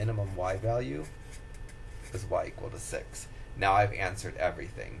say the minimum y value is y equal to 6. Now I've answered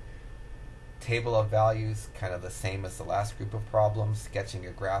everything. Table of values, kind of the same as the last group of problems. Sketching a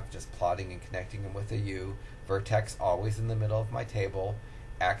graph, just plotting and connecting them with a U. Vertex, always in the middle of my table.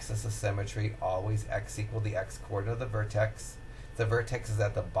 Axis of symmetry, always x equal the x coordinate of the vertex. If the vertex is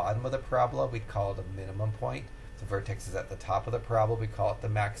at the bottom of the parabola, we call it a minimum point. If the vertex is at the top of the parabola, we call it the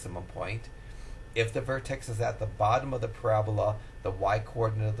maximum point. If the vertex is at the bottom of the parabola, the y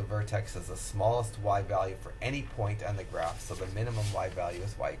coordinate of the vertex is the smallest y value for any point on the graph, so the minimum y value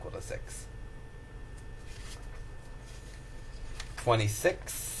is y equal to 6.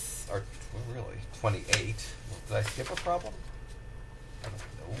 26, or really, 28. Did I skip a problem?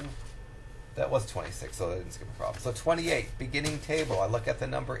 No. That was 26, so I didn't skip a problem. So 28, beginning table. I look at the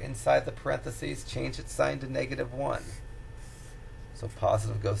number inside the parentheses, change its sign to -1. So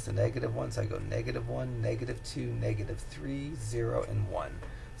positive goes to -1, so I go -1, -2, -3, 0, and 1.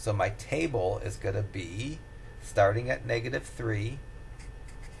 So my table is going to be starting at -3,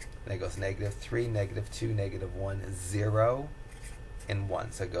 then it goes -3, -2, -1, 0, and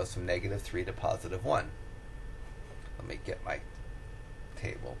 1. So it goes from -3 to +1. Let me get my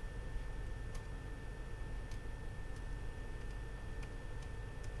table.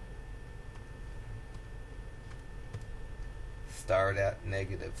 Start at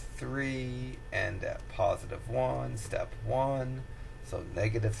 -3, end at +1, step 1. So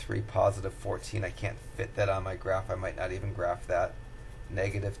 -3, +14. I can't fit that on my graph. I might not even graph that.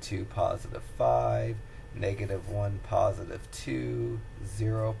 -2, +5. -1, +2,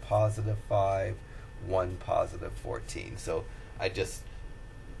 0, +5, 1, +14. So I just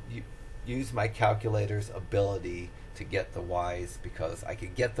use my calculator's ability to get the y's, because I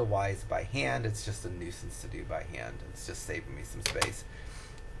could get the y's by hand. It's just a nuisance to do by hand. It's just saving me some space,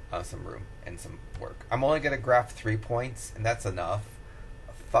 some room, and some work. I'm only going to graph 3 points, and that's enough.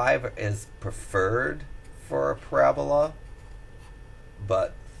 5 is preferred for a parabola,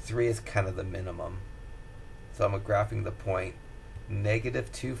 but 3 is kind of the minimum. So I'm graphing the point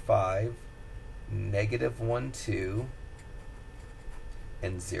 -2, 5, -1, 2,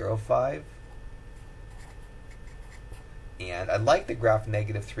 and 0, 5. And I'd like to graph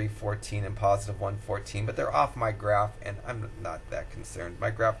 -3, 14, and +1, 14, but they're off my graph, and I'm not that concerned.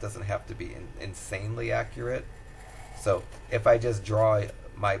 My graph doesn't have to be insanely accurate. So if I just draw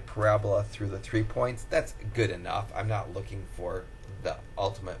my parabola through the 3 points, that's good enough. I'm not looking for the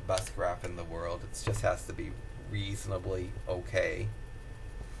ultimate best graph in the world. It just has to be reasonably okay.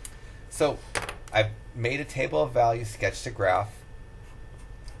 So I've made a table of values, sketched a graph.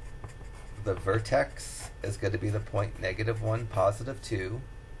 The vertex is going to be the point -1, +2.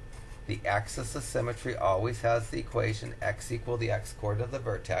 The axis of symmetry always has the equation x equal the x coordinate of the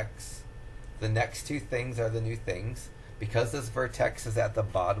vertex. The next two things are the new things. Because this vertex is at the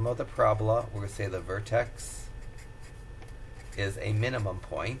bottom of the parabola, we're going to say the vertex is a minimum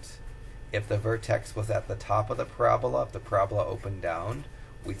point. If the vertex was at the top of the parabola, if the parabola opened down,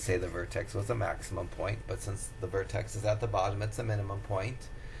 we'd say the vertex was a maximum point. But since the vertex is at the bottom, it's a minimum point.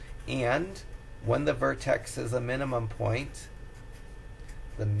 And when the vertex is a minimum point,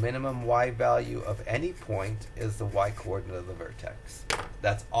 the minimum y value of any point is the y coordinate of the vertex.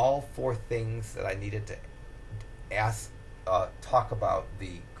 That's all 4 things that I needed to talk about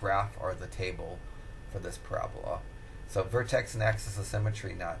the graph or the table for this parabola. So vertex and axis of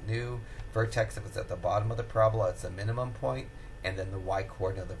symmetry, not new. Vertex, if it's at the bottom of the parabola, it's a minimum point, and then the y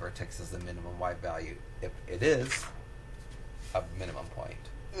coordinate of the vertex is the minimum y value if it is a minimum point.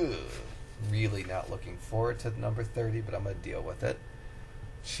 Ugh. Really not looking forward to number 30, but I'm going to deal with it.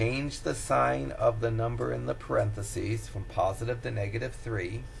 change the sign of the number in the parentheses from positive to negative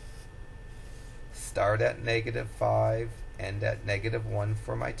 3, start at negative 5, end at negative 1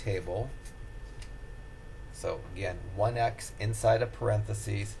 for my table. So again, 1x inside of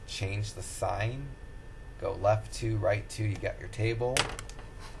parentheses, change the sign, go left 2, right 2, you got your table.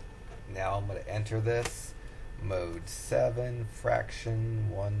 Now I'm going to enter this, mode 7, fraction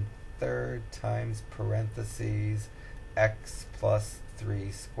 1/3 times parentheses, x plus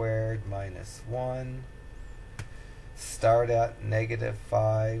 3 squared minus 1. Start at negative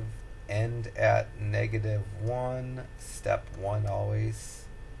 5, end at negative 1, step 1 always,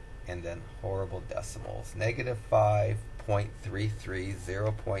 and then horrible decimals. Negative 5.33,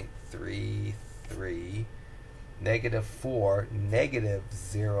 0.33, negative 4, negative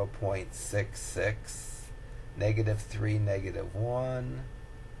 0.66, negative 3, negative 1,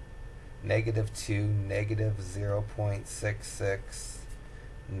 negative 2, negative 0.66,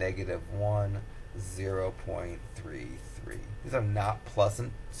 negative 1, 0.33. These are not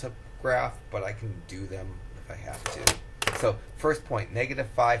pleasant to graph, but I can do them if I have to. So first point, negative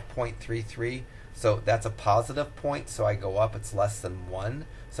 5.33. So that's a positive point, so I go up, it's less than 1.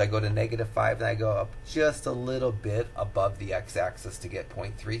 So I go to negative 5, and I go up just a little bit above the x-axis to get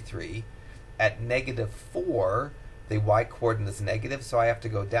 0.33. At negative 4, the y-coordinate is negative, so I have to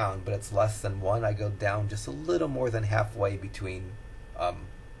go down, but it's less than 1. I go down just a little more than halfway between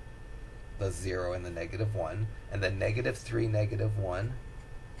the 0 and the negative 1. And then negative 3, negative 1.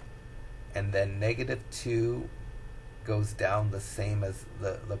 And then negative 2 goes down the same as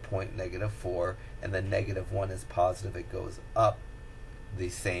the point negative 4. And then negative 1 is positive. It goes up the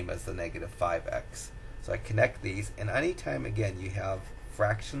same as the negative 5x. So I connect these, and anytime, again, you have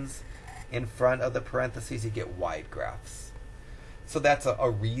fractions in front of the parentheses, you get wide graphs. So that's a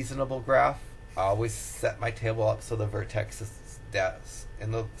reasonable graph. I always set my table up so the vertex is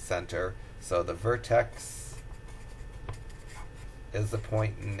in the center. So the vertex is the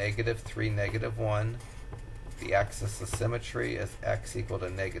point negative 3, negative 1. The axis of symmetry is x equal to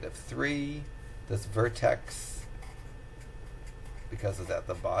negative 3. This vertex, because it's at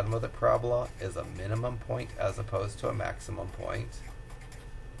the bottom of the parabola, is a minimum point as opposed to a maximum point.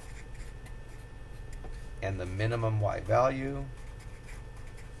 And the minimum y value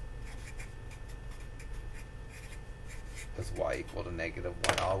is y equal to negative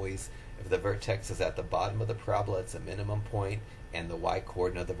 1. Always, if the vertex is at the bottom of the parabola, it's a minimum point, and the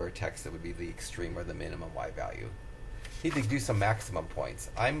y-coordinate of the vertex, it would be the extreme or the minimum y value. Need to do some maximum points.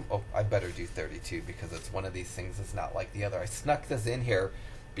 I better do 32 because it's one of these things that's not like the other. I snuck this in here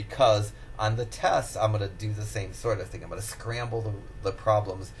because on the test, I'm going to do the same sort of thing. I'm going to scramble the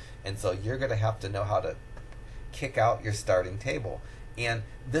problems, and so you're going to have to know how to kick out your starting table. And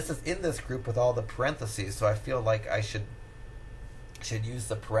this is in this group with all the parentheses, so I feel like I should use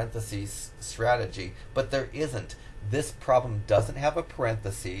the parentheses strategy, but there isn't. This problem doesn't have a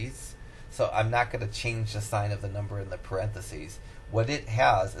parentheses, so I'm not going to change the sign of the number in the parentheses. What it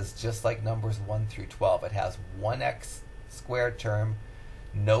has is just like numbers 1 through 12. It has one x squared term,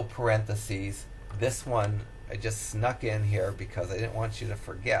 no parentheses. This one I just snuck in here because I didn't want you to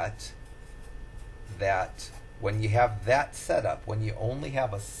forget that when you have that set up, when you only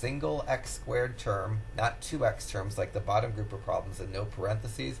have a single x squared term, not two x terms like the bottom group of problems, and no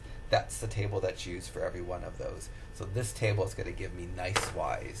parentheses, that's the table that's used for every one of those. So this table is going to give me nice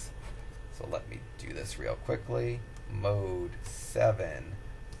y's. So let me do this real quickly. Mode 7,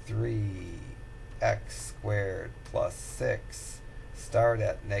 3x squared plus 6, start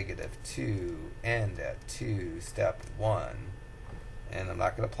at negative 2, end at 2, step 1. And I'm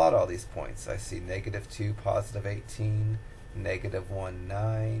not going to plot all these points. I see negative 2, positive 18, negative 1,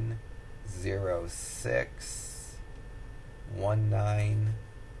 9, 0, 6, 1, 9,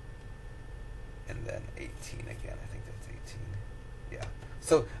 and then 18 again. I think that's 18. Yeah.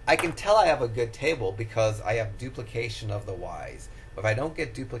 So I can tell I have a good table because I have duplication of the y's. But if I don't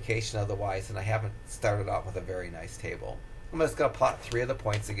get duplication of the y's, then I haven't started off with a very nice table. I'm just going to plot 3 of the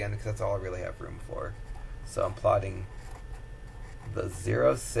points again because that's all I really have room for. So I'm plotting the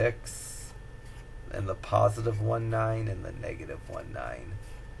 0, 6, and the positive 1, 9, and the negative 1, 9.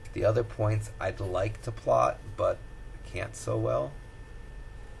 The other points I'd like to plot, but can't so well.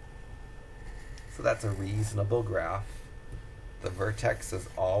 So that's a reasonable graph. The vertex is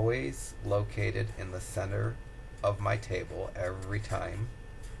always located in the center of my table every time.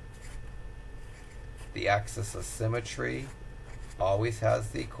 The axis of symmetry always has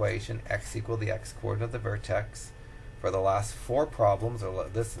the equation x equal the x coordinate of the vertex. For the last 4 problems, or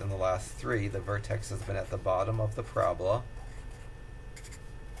this in the last 3, the vertex has been at the bottom of the parabola.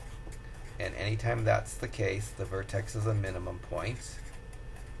 And anytime that's the case, the vertex is a minimum point.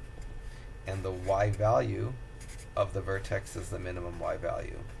 and the y value of the vertex is the minimum y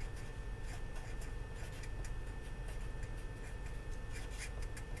value.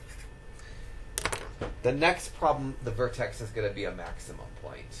 The next problem, the vertex is going to be a maximum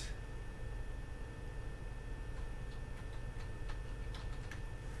point.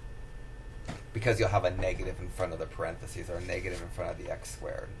 Because you'll have a negative in front of the parentheses or a negative in front of the x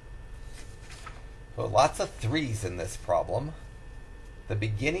squared. So lots of 3's in this problem. The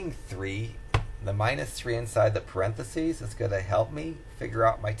beginning 3, the minus 3 inside the parentheses, is going to help me figure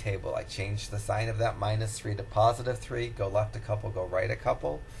out my table. I change the sign of that minus 3 to positive 3, go left a couple, go right a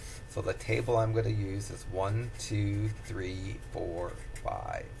couple. So the table I'm going to use is 1, 2, 3, 4,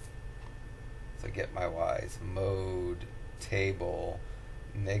 5. So get my y's. Mode table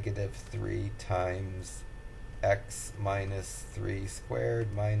negative 3 times x minus 3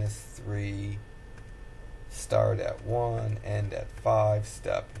 squared minus 3. Start at 1, end at 5,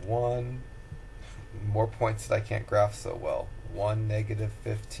 step 1. More points that I can't graph so well. 1, negative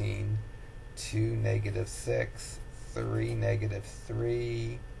 15, 2, negative 6, 3, negative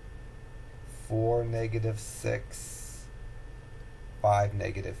 3, 4, negative 6, 5,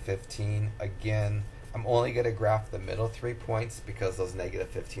 negative 15. Again, I'm only going to graph the middle 3 points because those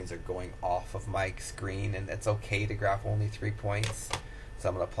negative 15s are going off of my screen, and it's okay to graph only 3 points. So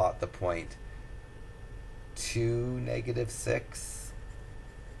I'm going to plot the point 2, negative 6,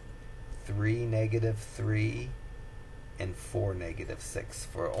 3, negative 3, and 4, negative 6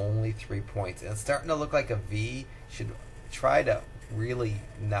 for only 3 points. And it's starting to look like a V. Should try to really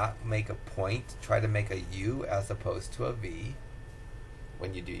not make a point. Try to make a U as opposed to a V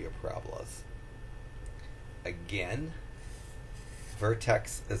when you do your parabolas. Again,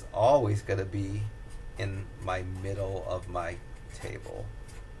 vertex is always going to be in my middle of my table.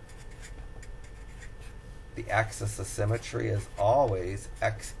 The axis of symmetry is always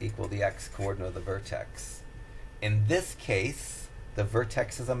x equal the x coordinate of the vertex. In this case, the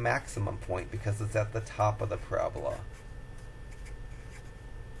vertex is a maximum point because it's at the top of the parabola.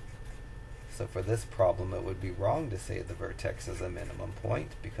 So for this problem, it would be wrong to say the vertex is a minimum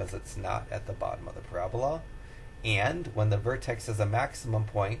point because it's not at the bottom of the parabola. And when the vertex is a maximum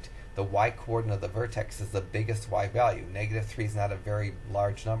point, the y-coordinate of the vertex is the biggest y value. Negative 3 is not a very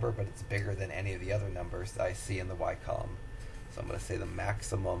large number, but it's bigger than any of the other numbers that I see in the y column. So I'm going to say the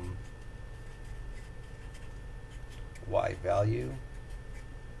maximum y value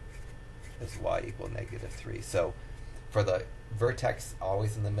is y equal negative 3. So for the vertex,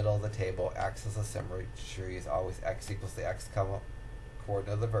 always in the middle of the table, axis of symmetry is always x equals the x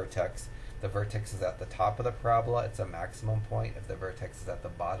coordinate of the vertex. The vertex is at the top of the parabola, it's a maximum point. If the vertex is at the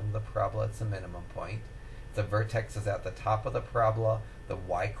bottom of the parabola, it's a minimum point. If the vertex is at the top of the parabola, the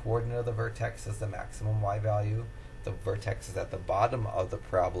y-coordinate of the vertex is the maximum y value. If the vertex is at the bottom of the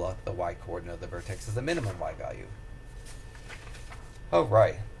parabola, the y-coordinate of the vertex is the minimum y value.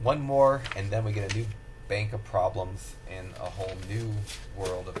 Alright, one more, and then we get a new bank of problems and a whole new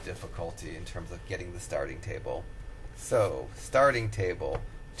world of difficulty in terms of getting the starting table. So, starting table,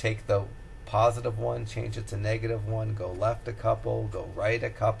 take the positive 1, change it to negative 1, go left a couple, go right a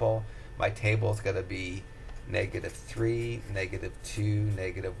couple. My table is going to be negative 3, negative 2,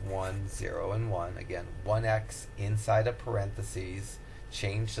 negative 1, 0, and 1. Again, 1x inside of parentheses.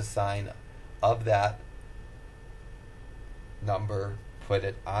 Change the sign of that number, put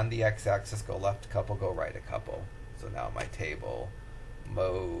it on the x-axis, go left a couple, go right a couple. So now my table,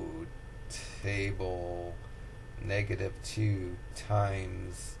 mode table, negative 2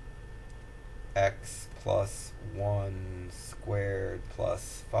 times x plus 1 squared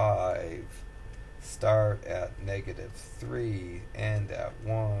plus 5. Start at negative 3, end at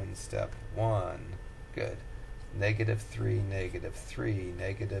 1, step 1. Good. Negative 3, negative 3,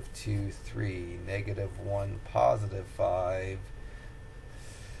 negative 2, 3, negative 1, positive 5,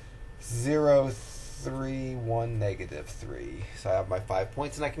 0, 3, 1, negative 3. So I have my 5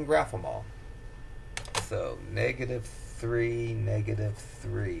 points and I can graph them all. So negative 3, negative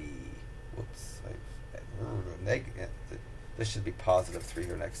 3. Whoops. This should be positive 3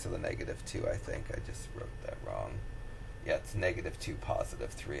 here next to the negative 2, I think. I just wrote that wrong. Yeah, it's negative 2, positive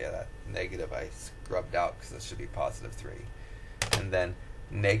 3. That negative I scrubbed out because this should be positive 3. And then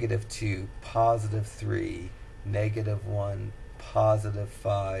negative 2, positive 3, negative 1, positive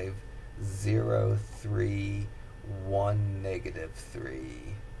 5, 0, 3, 1, negative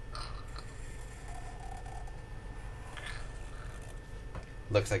 3.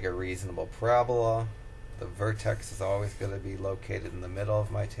 Looks like a reasonable parabola. The vertex is always going to be located in the middle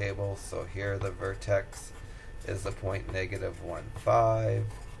of my table. So here the vertex is the point negative 1, 5.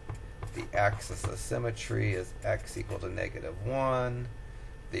 The axis of symmetry is x equal to negative 1.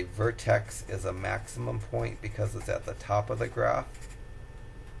 The vertex is a maximum point because it's at the top of the graph.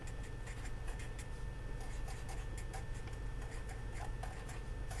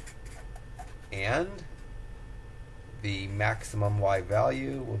 And the maximum y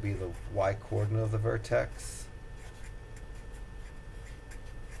value will be the y coordinate of the vertex.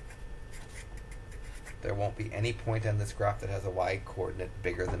 There won't be any point on this graph that has a y coordinate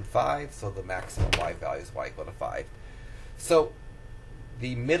bigger than 5, so the maximum y value is y equal to 5. So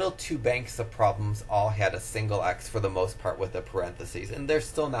the middle two banks of problems all had a single x for the most part with the parentheses, and they're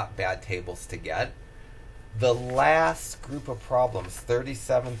still not bad tables to get. The last group of problems,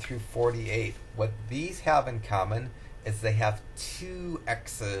 37 through 48, what these have in common is they have two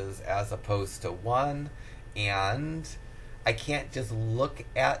x's as opposed to one, and I can't just look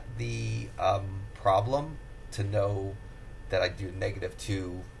at the problem to know that I do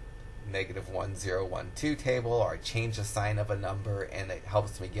 -2, -1, 0, 1, 2 table, or I change the sign of a number and it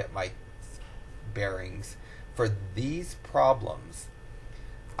helps me get my bearings. For these problems,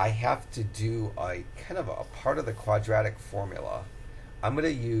 I have to do a kind of a part of the quadratic formula. I'm going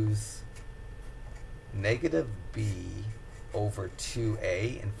to use -b over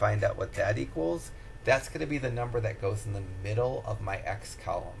 2a and find out what that equals. That's going to be the number that goes in the middle of my x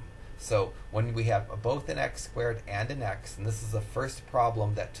column. So when we have both an x squared and an x, and this is the first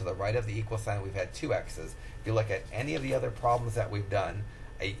problem that to the right of the equal sign we've had two x's. If you look at any of the other problems that we've done,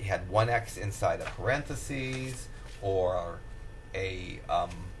 I had one x inside a parentheses, or a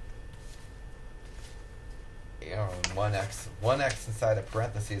one x inside a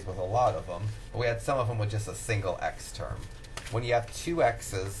parentheses with a lot of them. But we had some of them with just a single x term. When you have two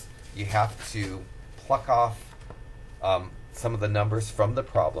x's, you have to pluck off some of the numbers from the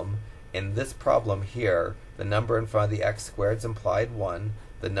problem. In this problem here, the number in front of the x squared is implied 1.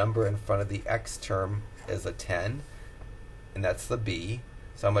 The number in front of the x term is a 10, and that's the b.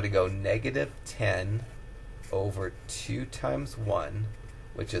 So I'm going to go -10 over 2 times 1,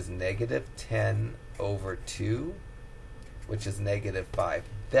 which is -10 over 2, which is -5.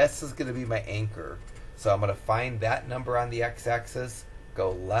 This is going to be my anchor. So I'm going to find that number on the x-axis, go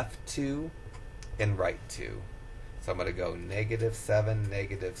left 2, and right 2. So I'm going to go -7,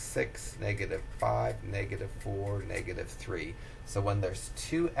 -6, -5, -4, -3. So when there's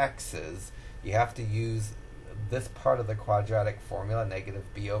two x's, you have to use this part of the quadratic formula,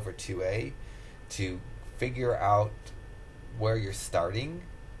 -b over 2a, to figure out where you're starting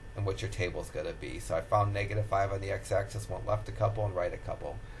and what your table's going to be. So I found -5 on the x-axis, went left a couple and right a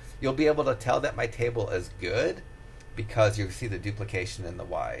couple. You'll be able to tell that my table is good because you see the duplication in the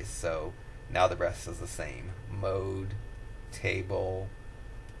y's. So now the rest is the same. Mode, table,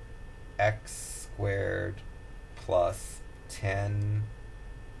 x squared plus 10x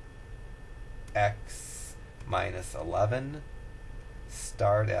minus 11.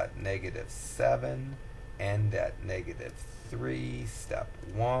 Start at -7, end at -3, step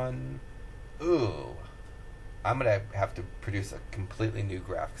 1. Ooh, I'm going to have to produce a completely new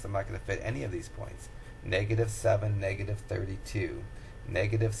graph because I'm not going to fit any of these points. -7, -32.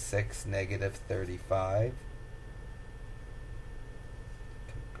 -6, -35.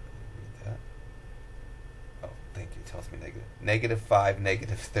 Read that. Oh, thank you. It tells me -5,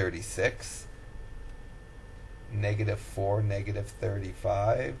 -36. -4,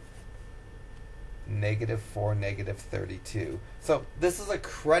 -35. -4, -32. So this is a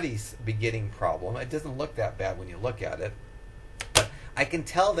cruddy beginning problem. It doesn't look that bad when you look at it. But I can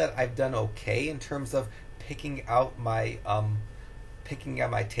tell that I've done okay in terms of picking out my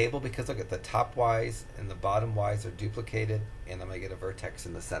table, because look at the top y's and the bottom y's are duplicated, and I'm going to get a vertex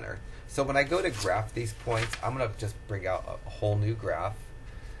in the center. So when I go to graph these points, I'm going to just bring out a whole new graph,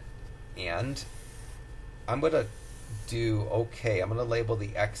 and I'm going to do okay. I'm going to label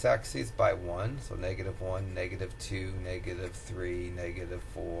the x-axis by 1, so -1, -2, -3,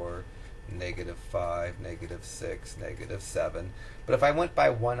 -4, -5, -6, -7. But if I went by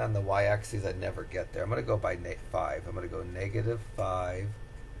 1 on the y-axis, I'd never get there. I'm going to go by 5. I'm going to go -5,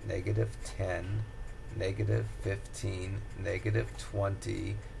 -10, -15,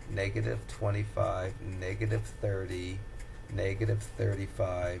 -20, -25, -30,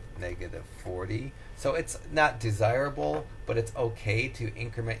 -35, -40. So it's not desirable, but it's okay to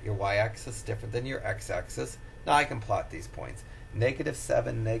increment your y-axis different than your x-axis. Now I can plot these points.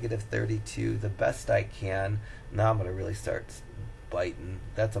 -7, -32, the best I can. Now I'm going to really start biting.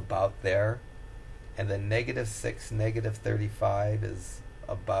 That's about there. And then -6, -35 is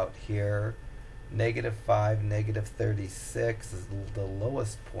about here. -5, -36 is the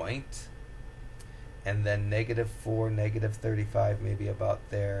lowest point. And then -4, -35 maybe about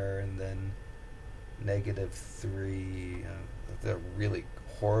there. And then -3. They're really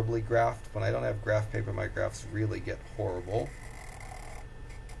horribly graphed. When I don't have graph paper, my graphs really get horrible.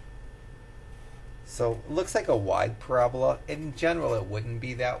 So it looks like a wide parabola. In general, it wouldn't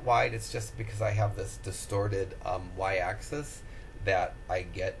be that wide. It's just because I have this distorted y-axis that I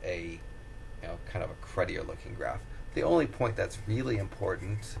get a kind of a cruddier looking graph. The only point that's really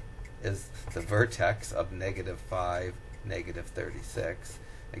important is the vertex of -5, -36.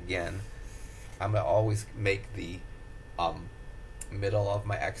 Again, I'm going to always make the middle of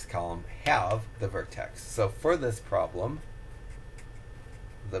my x column have the vertex. So for this problem,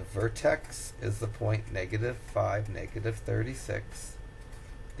 the vertex is the point -5, -36.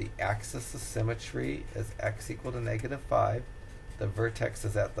 The axis of symmetry is x equal to -5. The vertex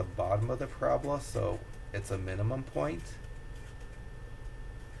is at the bottom of the parabola, so it's a minimum point.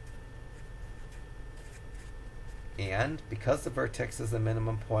 And because the vertex is a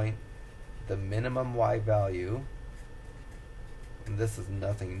minimum point, the minimum y value, and this is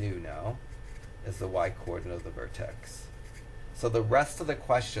nothing new now, is the y-coordinate of the vertex. So the rest of the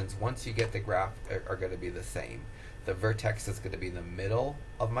questions, once you get the graph, are going to be the same. The vertex is going to be in the middle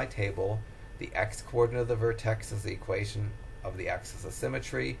of my table. The x-coordinate of the vertex is the equation of the axis of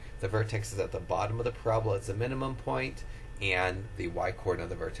symmetry. The vertex is at the bottom of the parabola. It's a minimum point. And the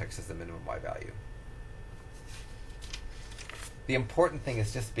y-coordinate of the vertex is the minimum y value. The important thing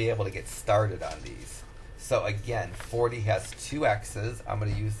is just be able to get started on these. So again, 40 has two x's. I'm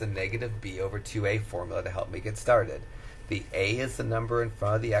going to use the -b over 2a formula to help me get started. The a is the number in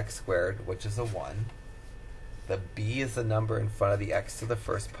front of the x squared, which is a 1. The b is the number in front of the x to the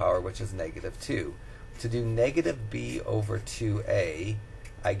first power, which is -2. To do -b over 2a,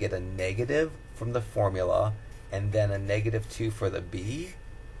 I get a negative from the formula, and then a -2 for the b,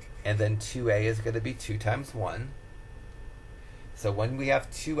 and then 2a is going to be 2 times 1. So when we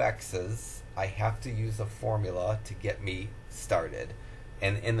have two x's, I have to use a formula to get me started.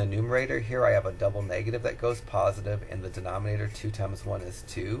 And in the numerator here, I have a double negative that goes positive. In the denominator, 2 times 1 is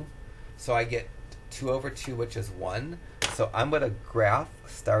 2. So I get 2 over 2, which is 1. So I'm going to graph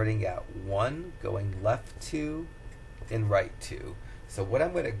starting at 1, going left 2, and right 2. So what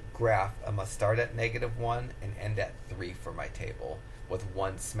I'm going to graph, I'm going to start at -1 and end at 3 for my table, with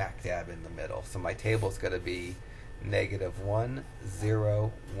 1 smack dab in the middle. So my table is going to be -1,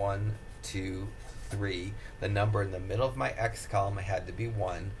 0, 1, 2, 3. The number in the middle of my x column had to be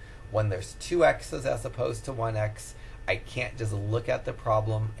 1. When there's two x's as opposed to one x, I can't just look at the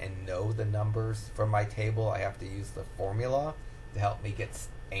problem and know the numbers from my table. I have to use the formula to help me get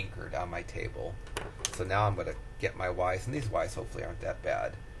anchored on my table. So now I'm going to get my y's, and these y's hopefully aren't that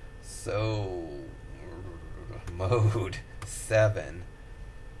bad. So, mode 7.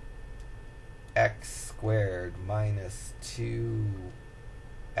 X squared minus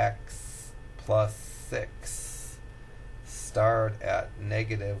 2x plus 6. Start at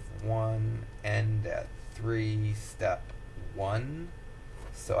 -1, end at 3, step 1.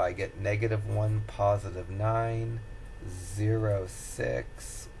 So I get -1, positive 9, 0,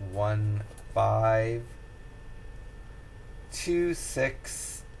 6, 1, 5, 2,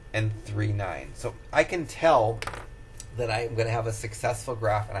 6, and 3, 9. So I can tell that I'm going to have a successful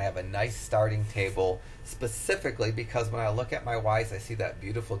graph, and I have a nice starting table, specifically because when I look at my y's, I see that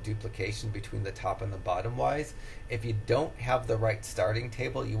beautiful duplication between the top and the bottom y's. If you don't have the right starting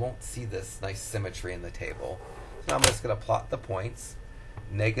table, you won't see this nice symmetry in the table. So I'm just going to plot the points.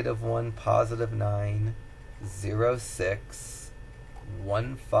 -1, positive 9, 0, 6,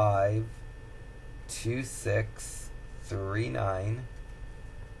 1, 5, 2, 6, 3, 9.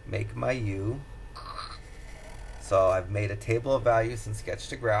 Make my u. So I've made a table of values and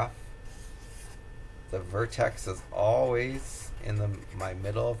sketched a graph. The vertex is always in my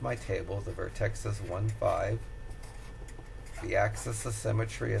middle of my table. The vertex is 1, 5. The axis of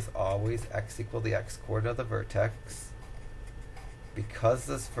symmetry is always x equal the x-coordinate of the vertex. Because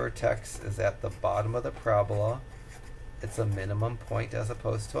this vertex is at the bottom of the parabola, it's a minimum point as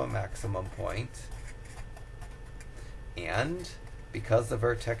opposed to a maximum point. And because the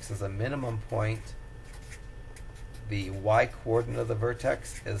vertex is a minimum point, the y-coordinate of the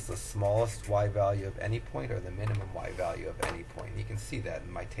vertex is the smallest y value of any point, or the minimum y value of any point. You can see that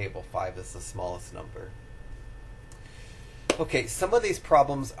in my table. 5 is the smallest number. Okay, some of these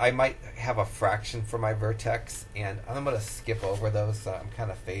problems I might have a fraction for my vertex, and I'm going to skip over those, so I'm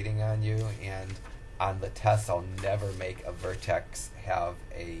kind of fading on you. And on the test, I'll never make a vertex have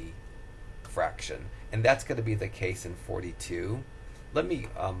a fraction. And that's going to be the case in 42. Let me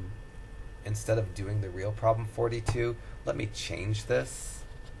instead of doing the real problem 42, let me change this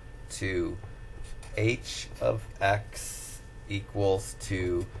to h of x equals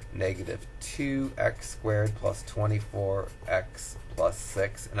to negative 2x squared plus 24x plus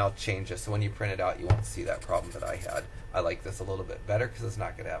 6. And I'll change this so when you print it out you won't see that problem that I had. I like this a little bit better because it's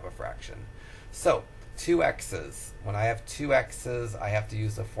not going to have a fraction. So 2x's. When I have 2x's, I have to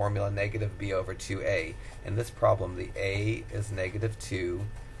use the formula negative b over 2a. In this problem, the a is negative 2,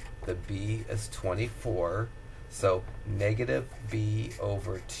 the b is 24. So negative b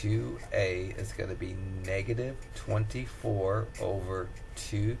over 2a is going to be negative 24 over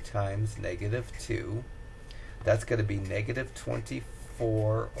 2 times negative 2. That's going to be negative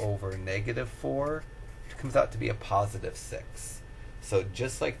 24 over negative 4. It comes out to be a positive 6. So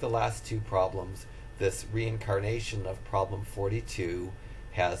just like the last two problems, this reincarnation of problem 42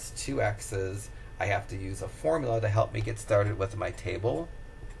 has 2x's. I have to use a formula to help me get started with my table.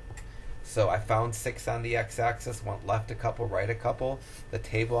 So I found 6 on the x-axis, went left a couple, right a couple. The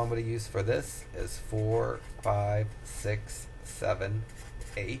table I'm going to use for this is 4, 5, 6, 7,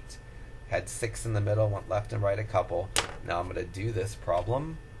 8. Had 6 in the middle, went left and right a couple. Now I'm going to do this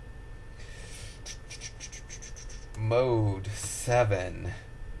problem. Mode 7,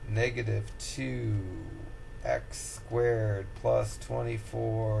 negative 2x squared plus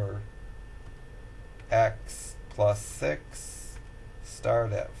 24x plus 6.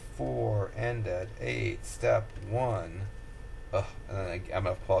 Start at 4, end at 8, step 1. And then I'm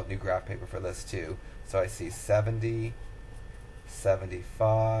going to pull out new graph paper for this too. So I see 70,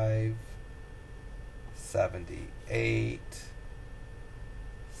 75, 78,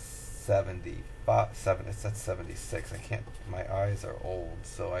 75, that's 76. I can't, my eyes are old,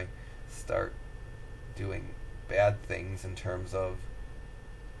 so I start doing bad things in terms of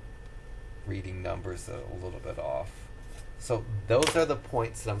reading numbers that are a little bit off. So those are the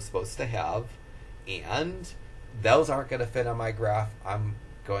points that I'm supposed to have, and those aren't going to fit on my graph. I'm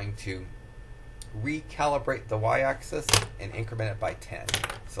going to recalibrate the y-axis and increment it by 10.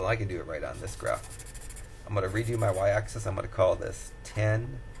 So I can do it right on this graph. I'm going to redo my y-axis. I'm going to call this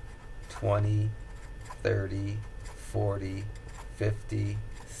 10, 20, 30, 40, 50,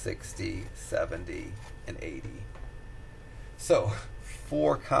 60, 70, and 80. So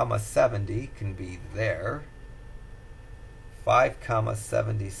 4 comma 70 can be there. 5 comma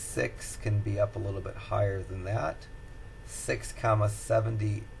 76 can be up a little bit higher than that. 6 comma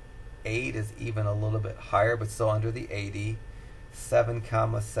 78 is even a little bit higher, but still under the 80. 7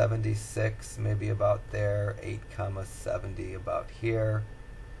 comma 76 maybe about there. 8 comma 70 about here.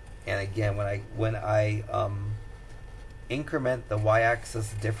 And again, when I increment the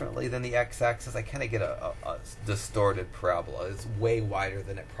y-axis differently than the x-axis, I kind of get a distorted parabola. It's way wider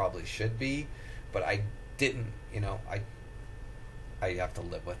than it probably should be, but I didn't, I have to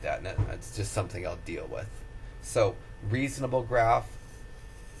live with that, and it's just something I'll deal with. So reasonable graph,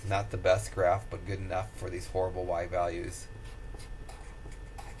 not the best graph, but good enough for these horrible y values.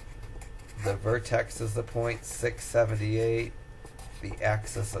 The vertex is the point 678. The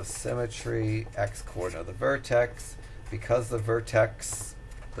axis of symmetry, x-coordinate of the vertex. Because the vertex,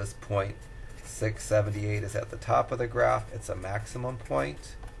 this point 678 is at the top of the graph, it's a maximum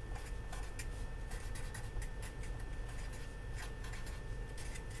point.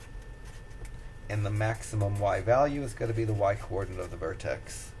 And the maximum y value is going to be the y-coordinate of the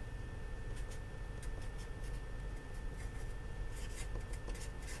vertex.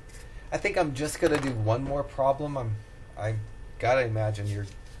 I think I'm just going to do one more problem. I gotta imagine you're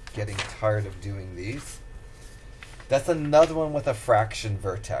getting tired of doing these. That's another one with a fraction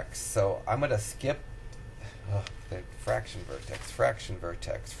vertex. So I'm going to skip the fraction vertex, fraction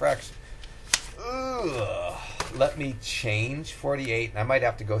vertex, fraction. Let me change 48. And I might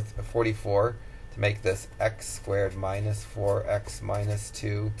have to go 44 to make this x squared minus 4x minus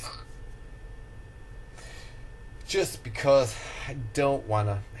 2. Just because I don't want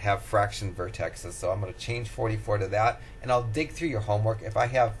to have fraction vertexes, so I'm going to change 44 to that, and I'll dig through your homework. If I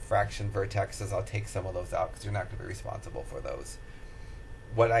have fraction vertexes, I'll take some of those out because you're not going to be responsible for those.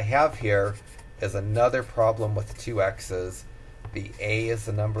 What I have here is another problem with 2x's. The a is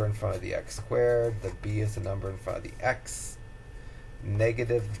the number in front of the x squared, the b is the number in front of the x.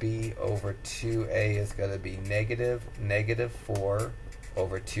 Negative b over 2a is going to be negative 4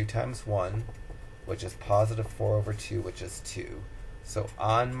 over 2 times 1, which is positive 4 over 2, which is 2. So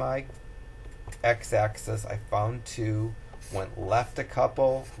on my x-axis, I found 2, went left a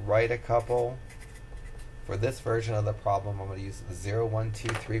couple, right a couple. For this version of the problem, I'm going to use the 0, 1, 2,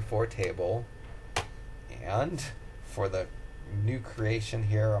 3, 4 table. And for the new creation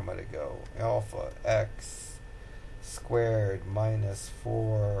here, I'm going to go alpha x squared minus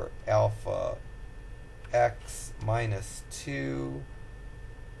 4 alpha x minus 2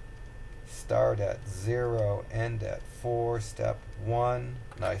 start at 0, end at 4, step 1,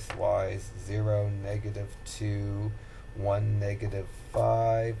 nice y's, 0, -2, 1,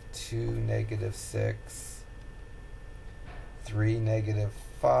 -5, 2, -6, 3,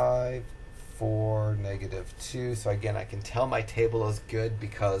 -5, 4, -2. So again, I can tell my table is good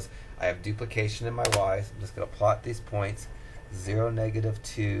because I have duplication in my y's. I'm just going to plot these points, 0,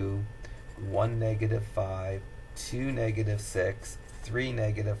 -2, 1, -5, 2, -6, 3,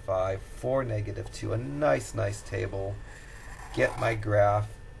 -5, 4, -2. A nice table. Get my graph.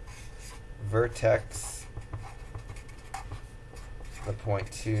 Vertex, the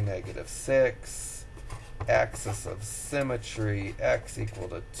point 2, -6. Axis of symmetry, x equal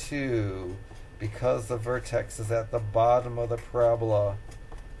to 2. Because the vertex is at the bottom of the parabola,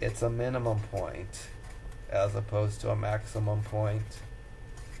 it's a minimum point as opposed to a maximum point.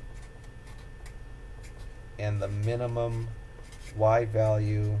 And the minimum y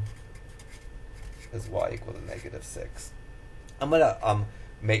value is y equal to -6. I'm going to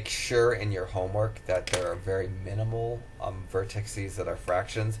make sure in your homework that there are very minimal vertices that are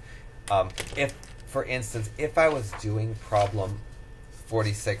fractions. If, for instance, if I was doing problem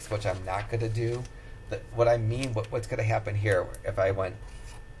 46, which I'm not going to do, what I mean, what's going to happen here, if I went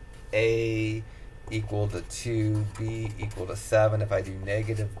a equal to 2, b equal to 7, if I do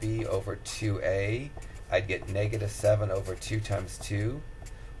negative b over 2a, I'd get -7 over 2 times 2,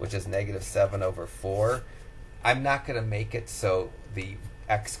 which is -7 over 4. I'm not going to make it so the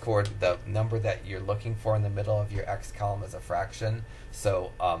the number that you're looking for in the middle of your x column is a fraction.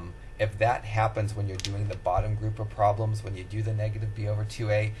 So if that happens when you're doing the bottom group of problems, when you do the negative b over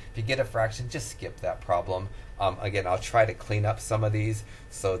 2a, if you get a fraction, just skip that problem. Again, I'll try to clean up some of these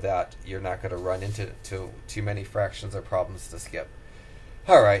so that you're not going to run into too many fractions or problems to skip.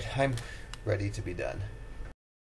 All right, I'm ready to be done.